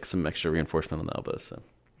put like some extra reinforcement on the elbows. So.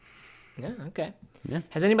 Yeah. Okay. Yeah.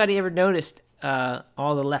 Has anybody ever noticed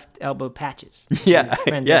all the left elbow patches? Yeah.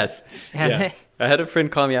 Yes. Yeah. I had a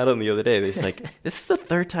friend call me out on the other day. He's like, "This is the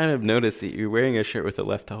third time I've noticed that you're wearing a shirt with a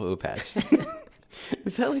left elbow patch.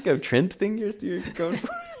 Is that like a trend thing you're going for?"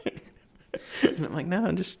 And I'm like, "No,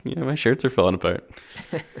 I'm just my shirts are falling apart."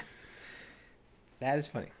 That is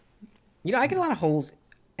funny. I get a lot of holes.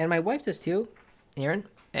 And my wife does too, Aaron.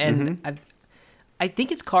 And I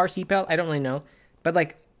think it's car seatbelt. I don't really know. But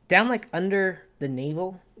like down like under the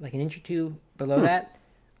navel, like an inch or two below that,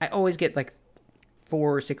 I always get like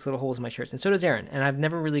 4 or 6 little holes in my shirts. And so does Aaron. And I've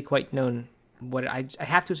never really quite known what I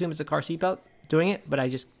have to assume it's a car seatbelt doing it, but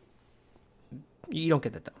you don't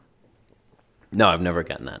get that though. No, I've never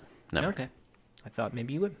gotten that. Never. Okay. I thought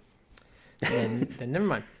maybe you would. Then never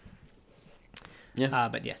mind. Yeah.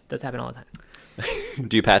 But yes, it does happen all the time.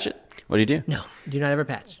 Do you patch it? What do you do? No, do not ever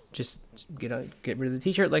patch. Just get rid of the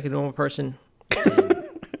t-shirt like a normal person. And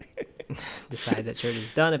decide that shirt is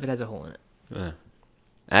done if it has a hole in it.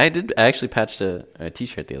 I actually patched a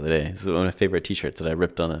t-shirt the other day. This is one of my favorite t-shirts that I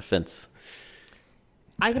ripped on a fence.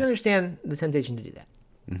 I can understand the temptation to do that.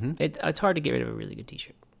 Mm-hmm. It's hard to get rid of a really good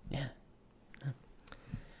t-shirt. Yeah.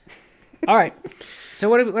 All right. So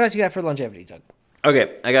what else you got for longevity, Doug?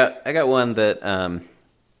 Okay, I got one that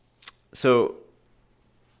so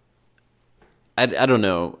I don't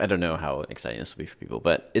know how exciting this will be for people,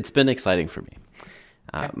 but it's been exciting for me.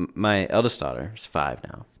 Okay. My eldest daughter is 5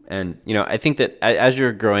 now, and I think that as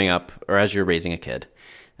you're growing up or as you're raising a kid,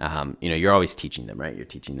 you're always teaching them, right? You're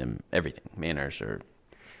teaching them everything, manners or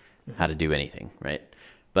how to do anything, right?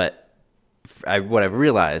 But what I've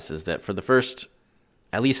realized is that for the first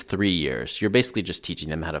at least 3 years, you're basically just teaching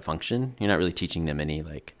them how to function. You're not really teaching them any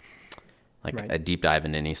like right. a deep dive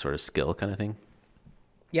in any sort of skill kind of thing.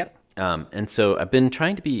 Yep. And so I've been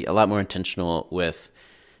trying to be a lot more intentional with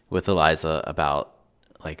Eliza about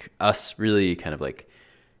like us really kind of like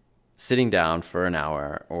sitting down for an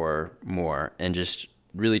hour or more and just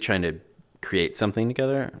really trying to create something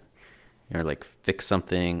together, or like fix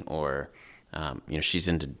something or she's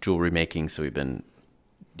into jewelry making, so we've been,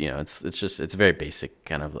 it's very basic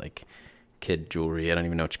kind of like kid jewelry. I don't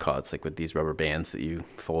even know what you call it. It's like with these rubber bands that you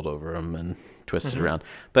fold over them and twist it around.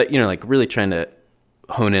 But like really trying to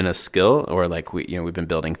hone in a skill, or like we've been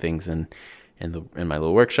building things in my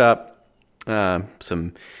little workshop.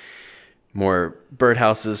 Some more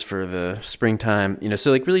birdhouses for the springtime.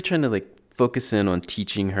 So like really trying to like focus in on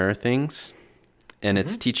teaching her things, and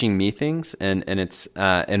it's teaching me things, and it's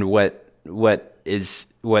and what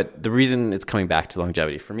the reason it's coming back to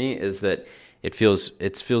longevity for me is that it feels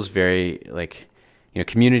very like,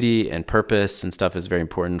 community and purpose and stuff is very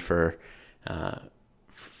important for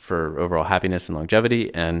overall happiness and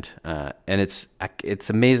longevity. And it's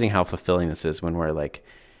amazing how fulfilling this is when we're like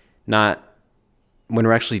when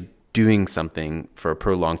we're actually doing something for a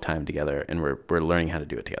prolonged time together, and we're learning how to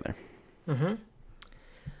do it together. Mm-hmm.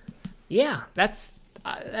 Yeah, that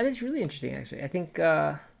is really interesting, actually. I think,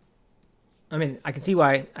 I can see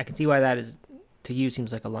why that is, to you,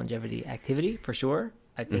 seems like a longevity activity for sure.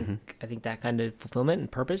 I think that kind of fulfillment and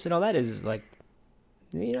purpose and all that is like,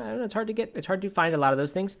 I don't know, it's hard to find a lot of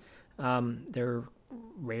those things. They're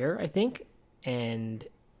rare, I think, and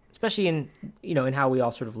especially in how we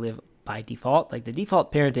all sort of live by default. Like the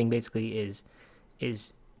default parenting basically is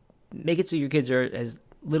make it so your kids are as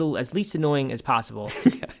least annoying as possible.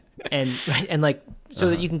 Yeah. and like so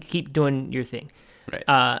that you can keep doing your thing.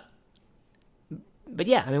 Right. But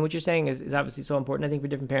yeah, what you're saying is obviously so important. I think for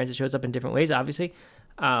different parents, it shows up in different ways, obviously.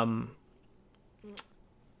 Yeah,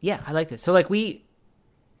 I like this. So like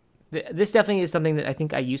this definitely is something that I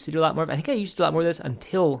think I used to do a lot more of. I think I used to do a lot more of this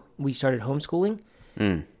until we started homeschooling.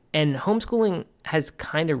 And homeschooling has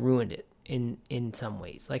kind of ruined it in some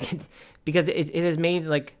ways. Like because it has made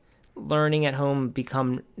like learning at home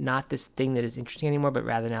become not this thing that is interesting anymore, but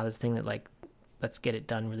rather now this thing that like, let's get it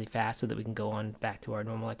done really fast so that we can go on back to our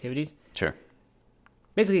normal activities. Sure.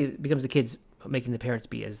 Basically, it becomes the kids making the parents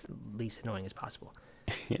be as least annoying as possible.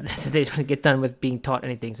 Yeah. So they don't get done with being taught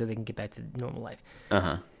anything so they can get back to normal life.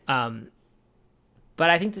 But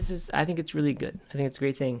I think it's really good. I think it's a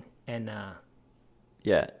great thing. And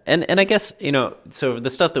yeah. And I guess, so the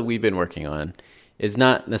stuff that we've been working on is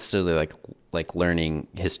not necessarily like learning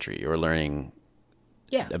history or learning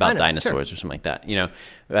about dinosaurs, sure, or something like that.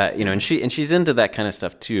 And she's into that kind of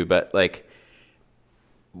stuff too, but like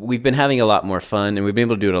we've been having a lot more fun, and we've been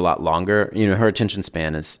able to do it a lot longer. Her attention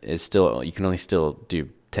span is still, you can only still do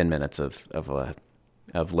 10 minutes of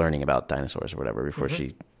learning about dinosaurs or whatever before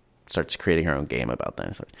she starts creating her own game about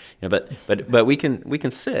dinosaurs. But we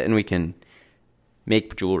can sit and we can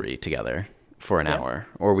make jewelry together for an hour,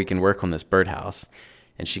 or we can work on this birdhouse,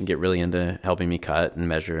 and she can get really into helping me cut and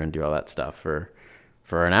measure and do all that stuff for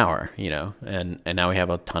an hour, and now we have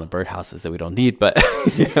a ton of birdhouses that we don't need, but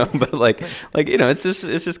it's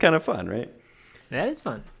just kind of fun, right? That is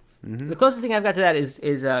fun. Mm-hmm. The closest thing I've got to that is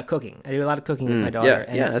cooking. I do a lot of cooking with my daughter.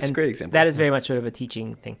 Yeah, that's a great example. That is very much sort of a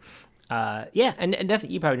teaching thing. And definitely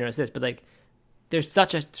you probably noticed this, but like there's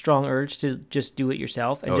such a strong urge to just do it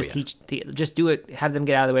yourself and just do it, have them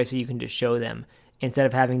get out of the way so you can just show them, instead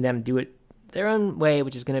of having them do it their own way,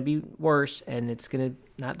 which is going to be worse, and it's going to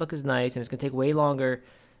not look as nice, and it's going to take way longer.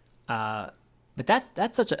 But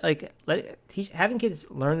that's such a having kids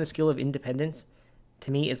learn the skill of independence,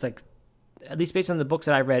 to me, is like, at least based on the books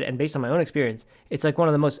that I've read and based on my own experience, it's like one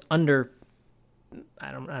of the most I don't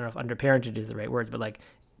know if underparented is the right word, but like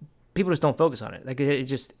people just don't focus on it. Like it's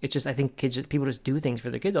just I think people just do things for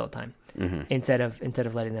their kids all the time, instead of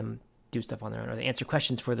letting them do stuff on their own, or they answer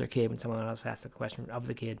questions for their kid when someone else asks a question of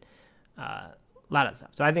the kid. A lot of stuff.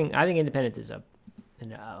 So I think independence is a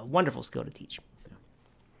wonderful skill to teach.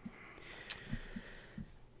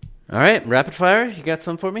 All right, rapid fire. You got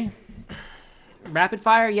some for me? Rapid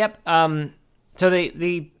fire. Yep. So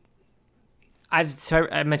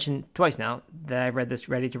I mentioned twice now that I've read this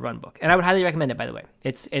Ready to Run book, and I would highly recommend it. By the way,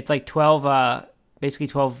 it's like 12, basically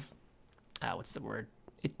 12. What's the word?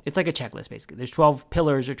 It's like a checklist, basically. There's 12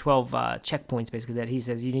 pillars or 12 checkpoints, basically, that he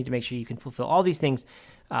says you need to make sure you can fulfill all these things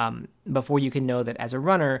before you can know that as a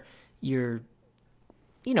runner, you're,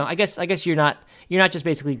 I guess you're not just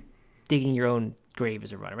basically digging your own grave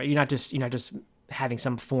as a runner, right? You're not just having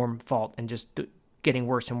some form fault and just getting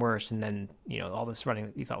worse and worse, and then all this running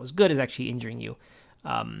that you thought was good is actually injuring you.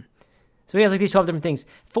 So he has like these 12 different things.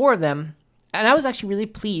 4 of them, and I was actually really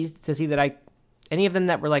pleased to see that any of them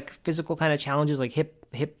that were like physical kind of challenges, like hip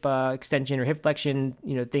extension or hip flexion,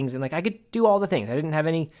 things, and like I could do all the things. I didn't have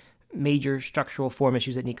any major structural form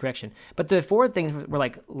issues that need correction. But the 4 things were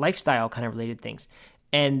like lifestyle kind of related things,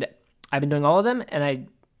 and I've been doing all of them, and I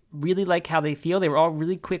really like how they feel. They were all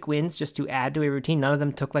really quick wins just to add to a routine. None of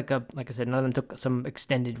them took like I said, none of them took some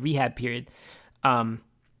extended rehab period.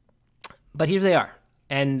 But here they are.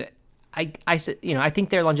 And I think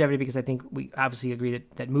their longevity, because I think we obviously agree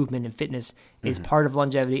that movement and fitness is part of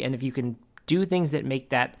longevity. And if you can do things that make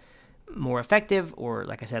that more effective, or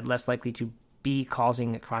like I said, less likely to be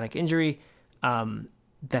causing a chronic injury,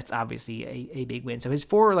 that's obviously a big win. So his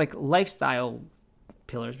 4 like lifestyle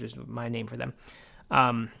pillars, which is my name for them,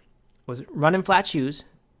 was run in flat shoes,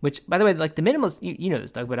 which, by the way, like the minimalist, you know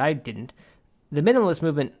this, Doug, but I didn't. The minimalist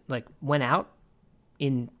movement like went out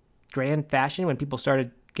in grand fashion when people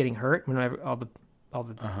started getting hurt, whenever all the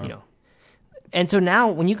you know. And so now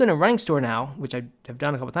when you go to a running store now, which I have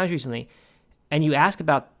done a couple times recently, and you ask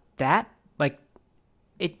about that, like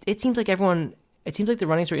it seems like the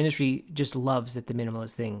running store industry just loves that the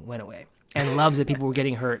minimalist thing went away, and loves that people were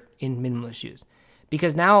getting hurt in minimalist shoes,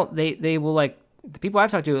 because now they will, like, the people I've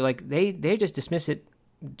talked to, like they just dismiss it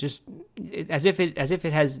just as if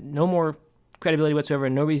it has no more credibility whatsoever,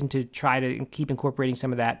 and no reason to try to keep incorporating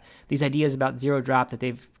some of these ideas about zero drop that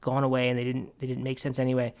they've gone away and they didn't make sense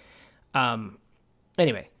anyway.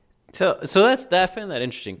 Anyway, so that's that. I find that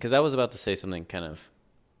interesting, because I was about to say something kind of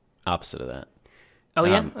opposite of that. Oh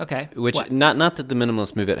yeah, okay. Which what? not that the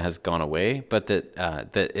minimalist movement has gone away, but that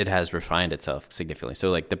it has refined itself significantly. So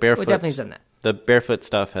like the barefoot, definitely done that. The barefoot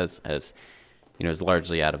stuff has is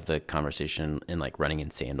largely out of the conversation in like running in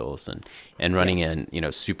sandals and running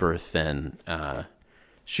in super thin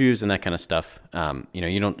shoes and that kind of stuff.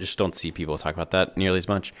 You don't see people talk about that nearly as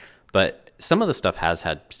much, but some of the stuff has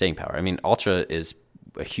had staying power. I mean, Altra is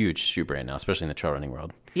a huge shoe brand now, especially in the trail running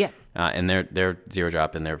world. Yeah. And they're zero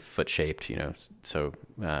drop and they're foot shaped, so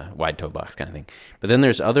wide toe box kind of thing. But then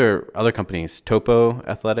there's other companies, Topo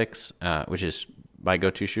Athletics, which is my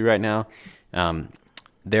go-to shoe right now.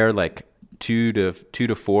 They're like 2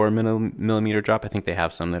 to 4 millimeter drop. I think they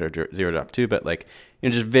have some that are zero drop too, but like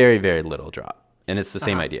just very, very little drop. And it's the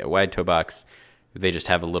same idea. Wide toe box. They just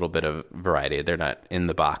have a little bit of variety. They're not in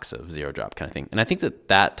the box of zero drop kind of thing. And I think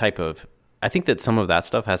I think that some of that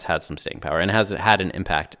stuff has had some staying power and has had an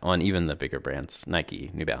impact on even the bigger brands, Nike,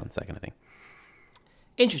 New Balance, that kind of thing.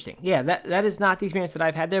 Interesting. Yeah, that is not the experience that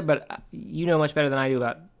I've had there, but you know much better than I do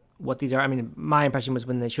about what these are. I mean, my impression was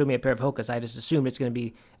when they showed me a pair of Hokas, I just assumed it's going to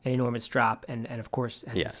be an enormous drop, and of course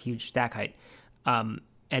has this huge stack height. And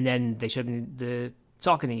then they showed me the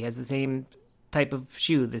Saucony has the same type of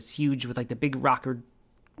shoe, this huge with like the big rocker,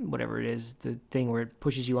 whatever it is, the thing where it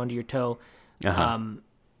pushes you onto your toe.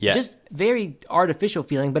 Yeah. Just very artificial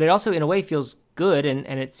feeling, but it also in a way feels good, and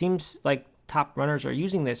it seems like top runners are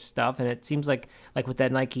using this stuff, and it seems like with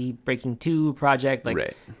that Nike Breaking 2 project, like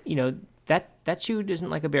right. That shoe isn't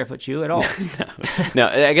like a barefoot shoe at all. No,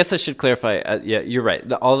 I guess I should clarify. Yeah, you're right.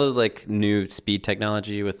 All the like new speed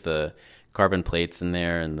technology with the carbon plates in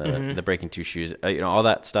there and the Breaking 2 shoes, all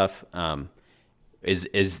that stuff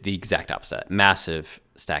is the exact opposite. Massive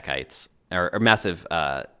stack heights or massive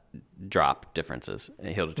drop differences,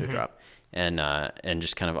 heel to toe drop, and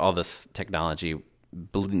just kind of all this technology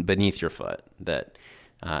beneath your foot that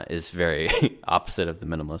is very opposite of the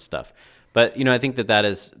minimalist stuff. But I think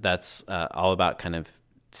that's all about kind of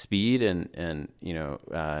speed and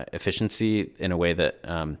efficiency in a way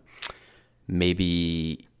that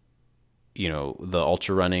maybe the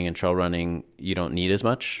ultra running and trail running you don't need as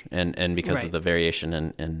much, and because of the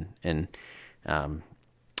variation in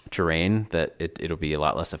terrain that it'll be a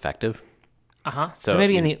lot less effective. So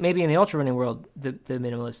maybe in the ultra running world, the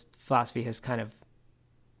minimalist philosophy has kind of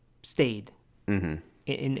stayed in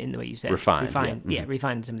the way you said, refined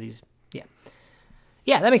some of these.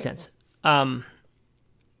 Yeah, that makes sense.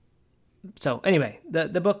 So anyway,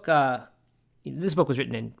 the book, this book was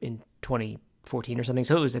written in 2014 or something,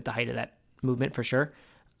 so it was at the height of that movement for sure.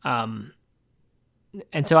 And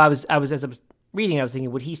so I was as I was reading, I was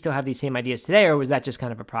thinking, would he still have these same ideas today, or was that just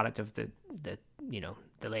kind of a product of the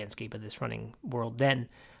landscape of this running world then?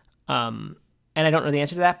 And I don't know the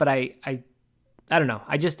answer to that, but I don't know.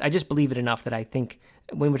 I just believe it enough that I think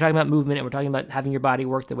when we're talking about movement and we're talking about having your body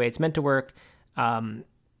work the way it's meant to work, and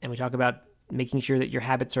we talk about making sure that your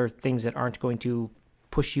habits are things that aren't going to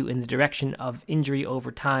push you in the direction of injury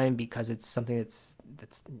over time because it's something that's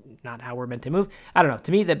not how we're meant to move. I don't know.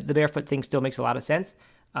 To me, the barefoot thing still makes a lot of sense.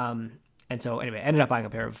 And so anyway, I ended up buying a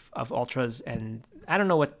pair of Ultras, and I don't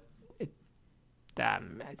know what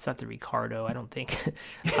it's not the Ricardo, I don't think.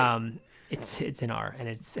 It's an R, and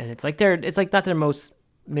it's like not their most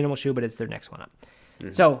minimal shoe, but it's their next one up.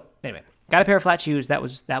 Mm-hmm. So anyway, got a pair of flat shoes. That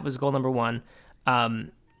was goal number one.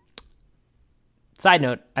 Side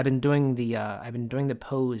note: I've been doing the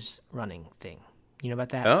pose running thing. You know about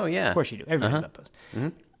that? Oh yeah, of course you do. Everybody knows about pose. Mm-hmm.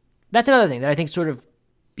 that's another thing that I think sort of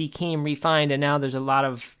became refined, and now there's a lot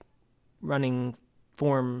of running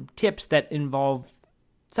form tips that involve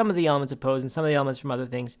some of the elements of pose and some of the elements from other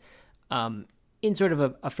things in sort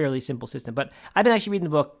of a fairly simple system. But I've been actually reading the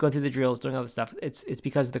book, going through the drills, doing all this stuff. It's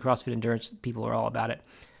because the CrossFit Endurance people are all about it.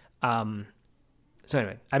 So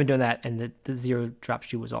anyway, I've been doing that, and the zero drop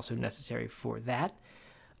shoe was also necessary for that.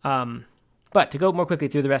 But to go more quickly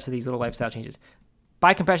through the rest of these little lifestyle changes,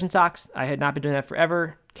 buy compression socks. I had not been doing that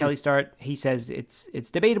forever. Kelly Start, he says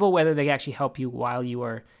it's debatable whether they actually help you while you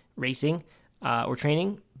are racing or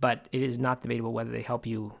training, but it is not debatable whether they help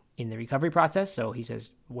you in the recovery process. So he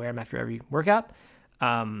says wear them after every workout. So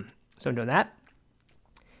I'm doing that.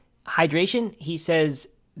 Hydration, he says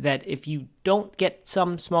that if you don't get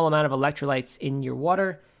some small amount of electrolytes in your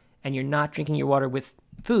water and you're not drinking your water with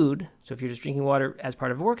food, so if you're just drinking water as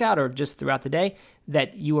part of a workout or just throughout the day,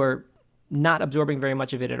 that you are not absorbing very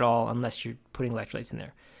much of it at all unless you're putting electrolytes in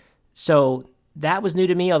there. So that was new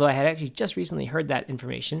to me, although I had actually just recently heard that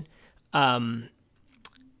information. And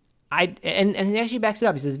he actually backs it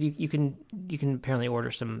up. He says you can apparently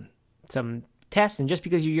order some tests, and just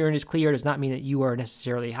because your urine is clear does not mean that you are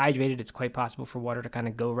necessarily hydrated. It's quite possible for water to kind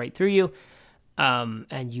of go right through you,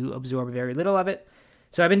 and you absorb very little of it.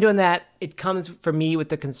 So I've been doing that. It comes for me with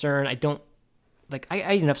the concern I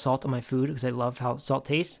eat enough salt on my food because I love how salt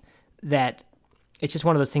tastes, that it's just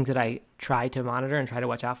one of those things that I try to monitor and try to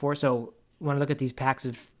watch out for. So when I look at these packs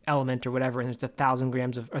of Element or whatever, and there's 1,000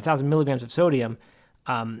 milligrams of sodium,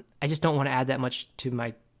 I just don't want to add that much to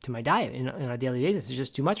my diet on a daily basis. It's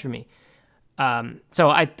just too much for me. So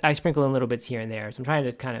I sprinkle in little bits here and there. So I'm trying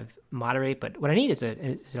to kind of moderate, but what I need is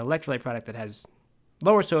an electrolyte product that has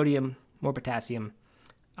lower sodium, more potassium,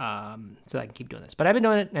 so I can keep doing this. But I've been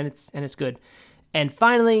doing it, and it's good. And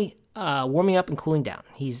finally, warming up and cooling down.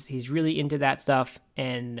 He's really into that stuff,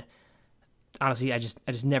 and honestly, I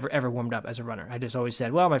just never ever warmed up as a runner. I just always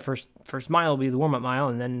said, well, my first mile will be the warm up mile,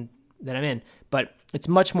 and then I'm in. But it's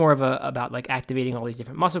much more about like activating all these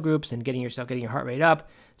different muscle groups and getting your heart rate up,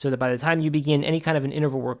 so that by the time you begin any kind of an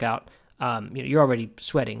interval workout, you're already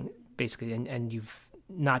sweating basically, and you've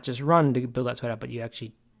not just run to build that sweat up, but you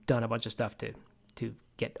actually done a bunch of stuff to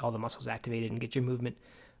get all the muscles activated and get your movement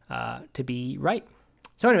to be right.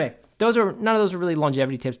 So anyway, none of those are really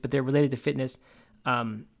longevity tips, but they're related to fitness.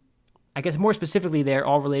 I guess more specifically, they're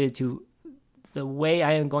all related to the way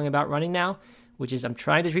I am going about running now, which is I'm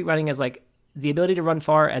trying to treat running as like the ability to run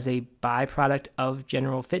far as a byproduct of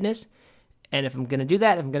general fitness. And if I'm going to do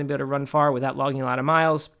that, if I'm going to be able to run far without logging a lot of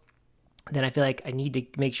miles, then I feel like I need to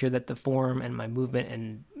make sure that the form and my movement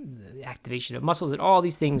and the activation of muscles and all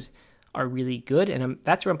these things are really good. And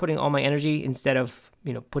that's where I'm putting all my energy instead of,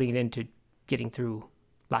 putting it into getting through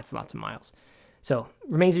lots and lots of miles. So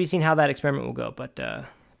remains to be seen how that experiment will go. But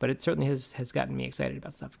it certainly has gotten me excited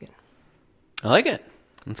about stuff again. I like it.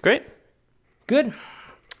 That's great. Good.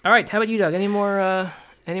 All right. How about you, Doug? Any more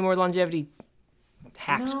longevity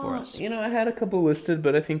hacks for us? I had a couple listed,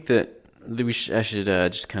 but I think that I should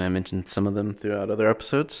just kind of mention some of them throughout other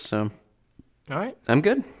episodes. So, all right. I'm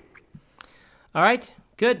good. All right.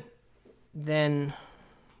 Good. Then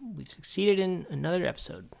we've succeeded in another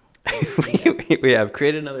episode. we have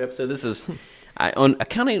created another episode. This is,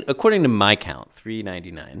 according to my count,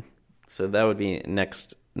 399. So that would be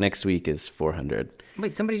next week is 400.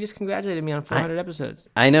 Wait, somebody just congratulated me on 400 episodes.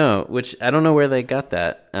 I know, which I don't know where they got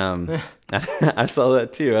that. I saw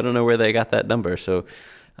that too. I don't know where they got that number. So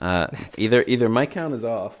either my count is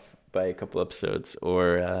off by a couple episodes,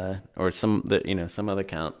 or some other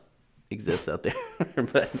count exists out there.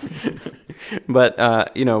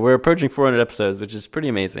 but we're approaching 400 episodes, which is pretty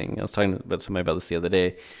amazing. I was talking about somebody about this the other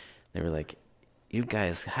day. They were like, you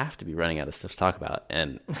guys have to be running out of stuff to talk about.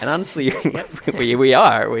 And honestly, we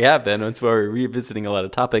have been. That's why we're revisiting a lot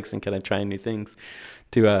of topics and kind of trying new things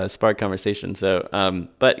to spark conversation. So,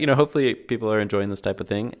 but hopefully people are enjoying this type of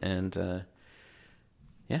thing. And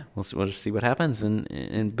we'll just see what happens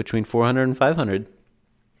in between 400 and 500.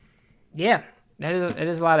 Yeah, it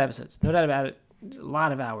is a lot of episodes. No doubt about it. It's a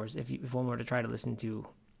lot of hours if one were to try to listen to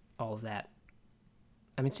all of that.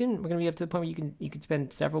 I mean, soon we're going to be up to the point where you can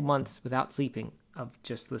spend several months without sleeping of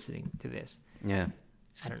just listening to this. Yeah.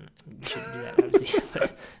 I don't know. You shouldn't do that, obviously.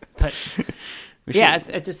 but yeah,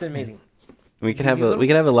 it's just amazing. We could have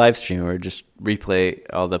a live stream or just replay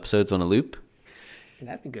all the episodes on a loop.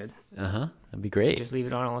 That'd be good. That'd be great. Just leave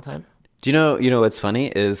it on all the time. Do you know what's funny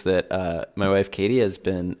is that my wife Katie has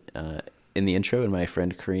been in the intro, and my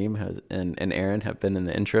friend Kareem and Aaron have been in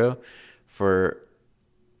the intro for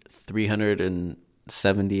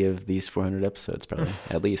 370 of these 400 episodes, probably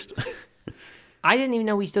at least. I didn't even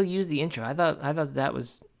know we still use the intro. I thought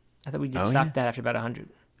we did stop that after about 100.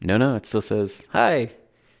 No, it still says, "Hi,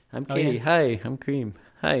 I'm Oh, Katie. yeah? Hi, I'm Cream.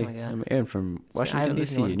 Hi, my God. I'm Aaron from I Washington, haven't listened to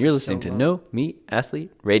D.C., one and you're for listening so to long. No Meat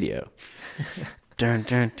Athlete Radio." Dun,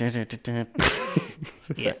 dun, dun, dun, dun, dun.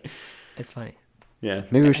 Yeah, it's funny. Yeah,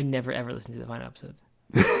 maybe we I should. never ever listen to the final episodes.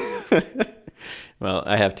 Well,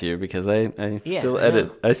 I have to because I Yeah, still I edit.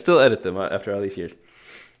 know. I still edit them after all these years.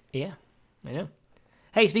 Yeah, I know.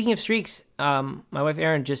 Hey, speaking of streaks, my wife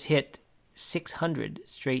Erin just hit 600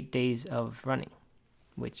 straight days of running,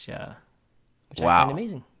 which I Wow. find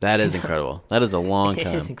amazing. That is incredible. That is a long It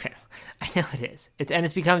time. is incredible. I know it is.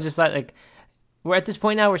 It's become just like we're at this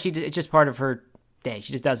point now where it's just part of her day.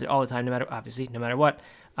 She just does it all the time, no matter what.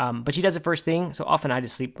 But she does it first thing, so often I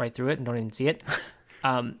just sleep right through it and don't even see it.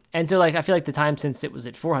 And so like I feel like the time since it was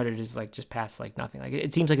at 400 is like just past like nothing. Like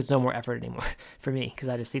it seems like it's no more effort anymore for me because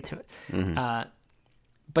I just sleep through it. Mm-hmm.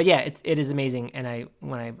 But yeah, it is amazing. And I'm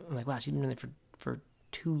like, wow, she's been doing it for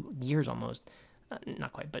 2 years almost.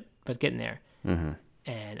 Not quite, but getting there. Mm-hmm.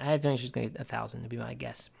 And I have a feeling she's going to get 1,000 to be my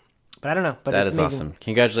guess. But I don't know. But That it's is amazing. awesome.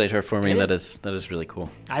 Congratulate her for me. It That is. is really cool.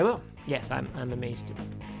 I will. Yes, I'm amazed too.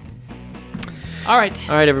 All right.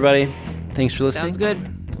 All right, everybody. Thanks for listening. Sounds good.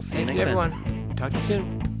 We'll see you Thank next you, time. everyone. Talk to you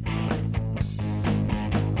soon.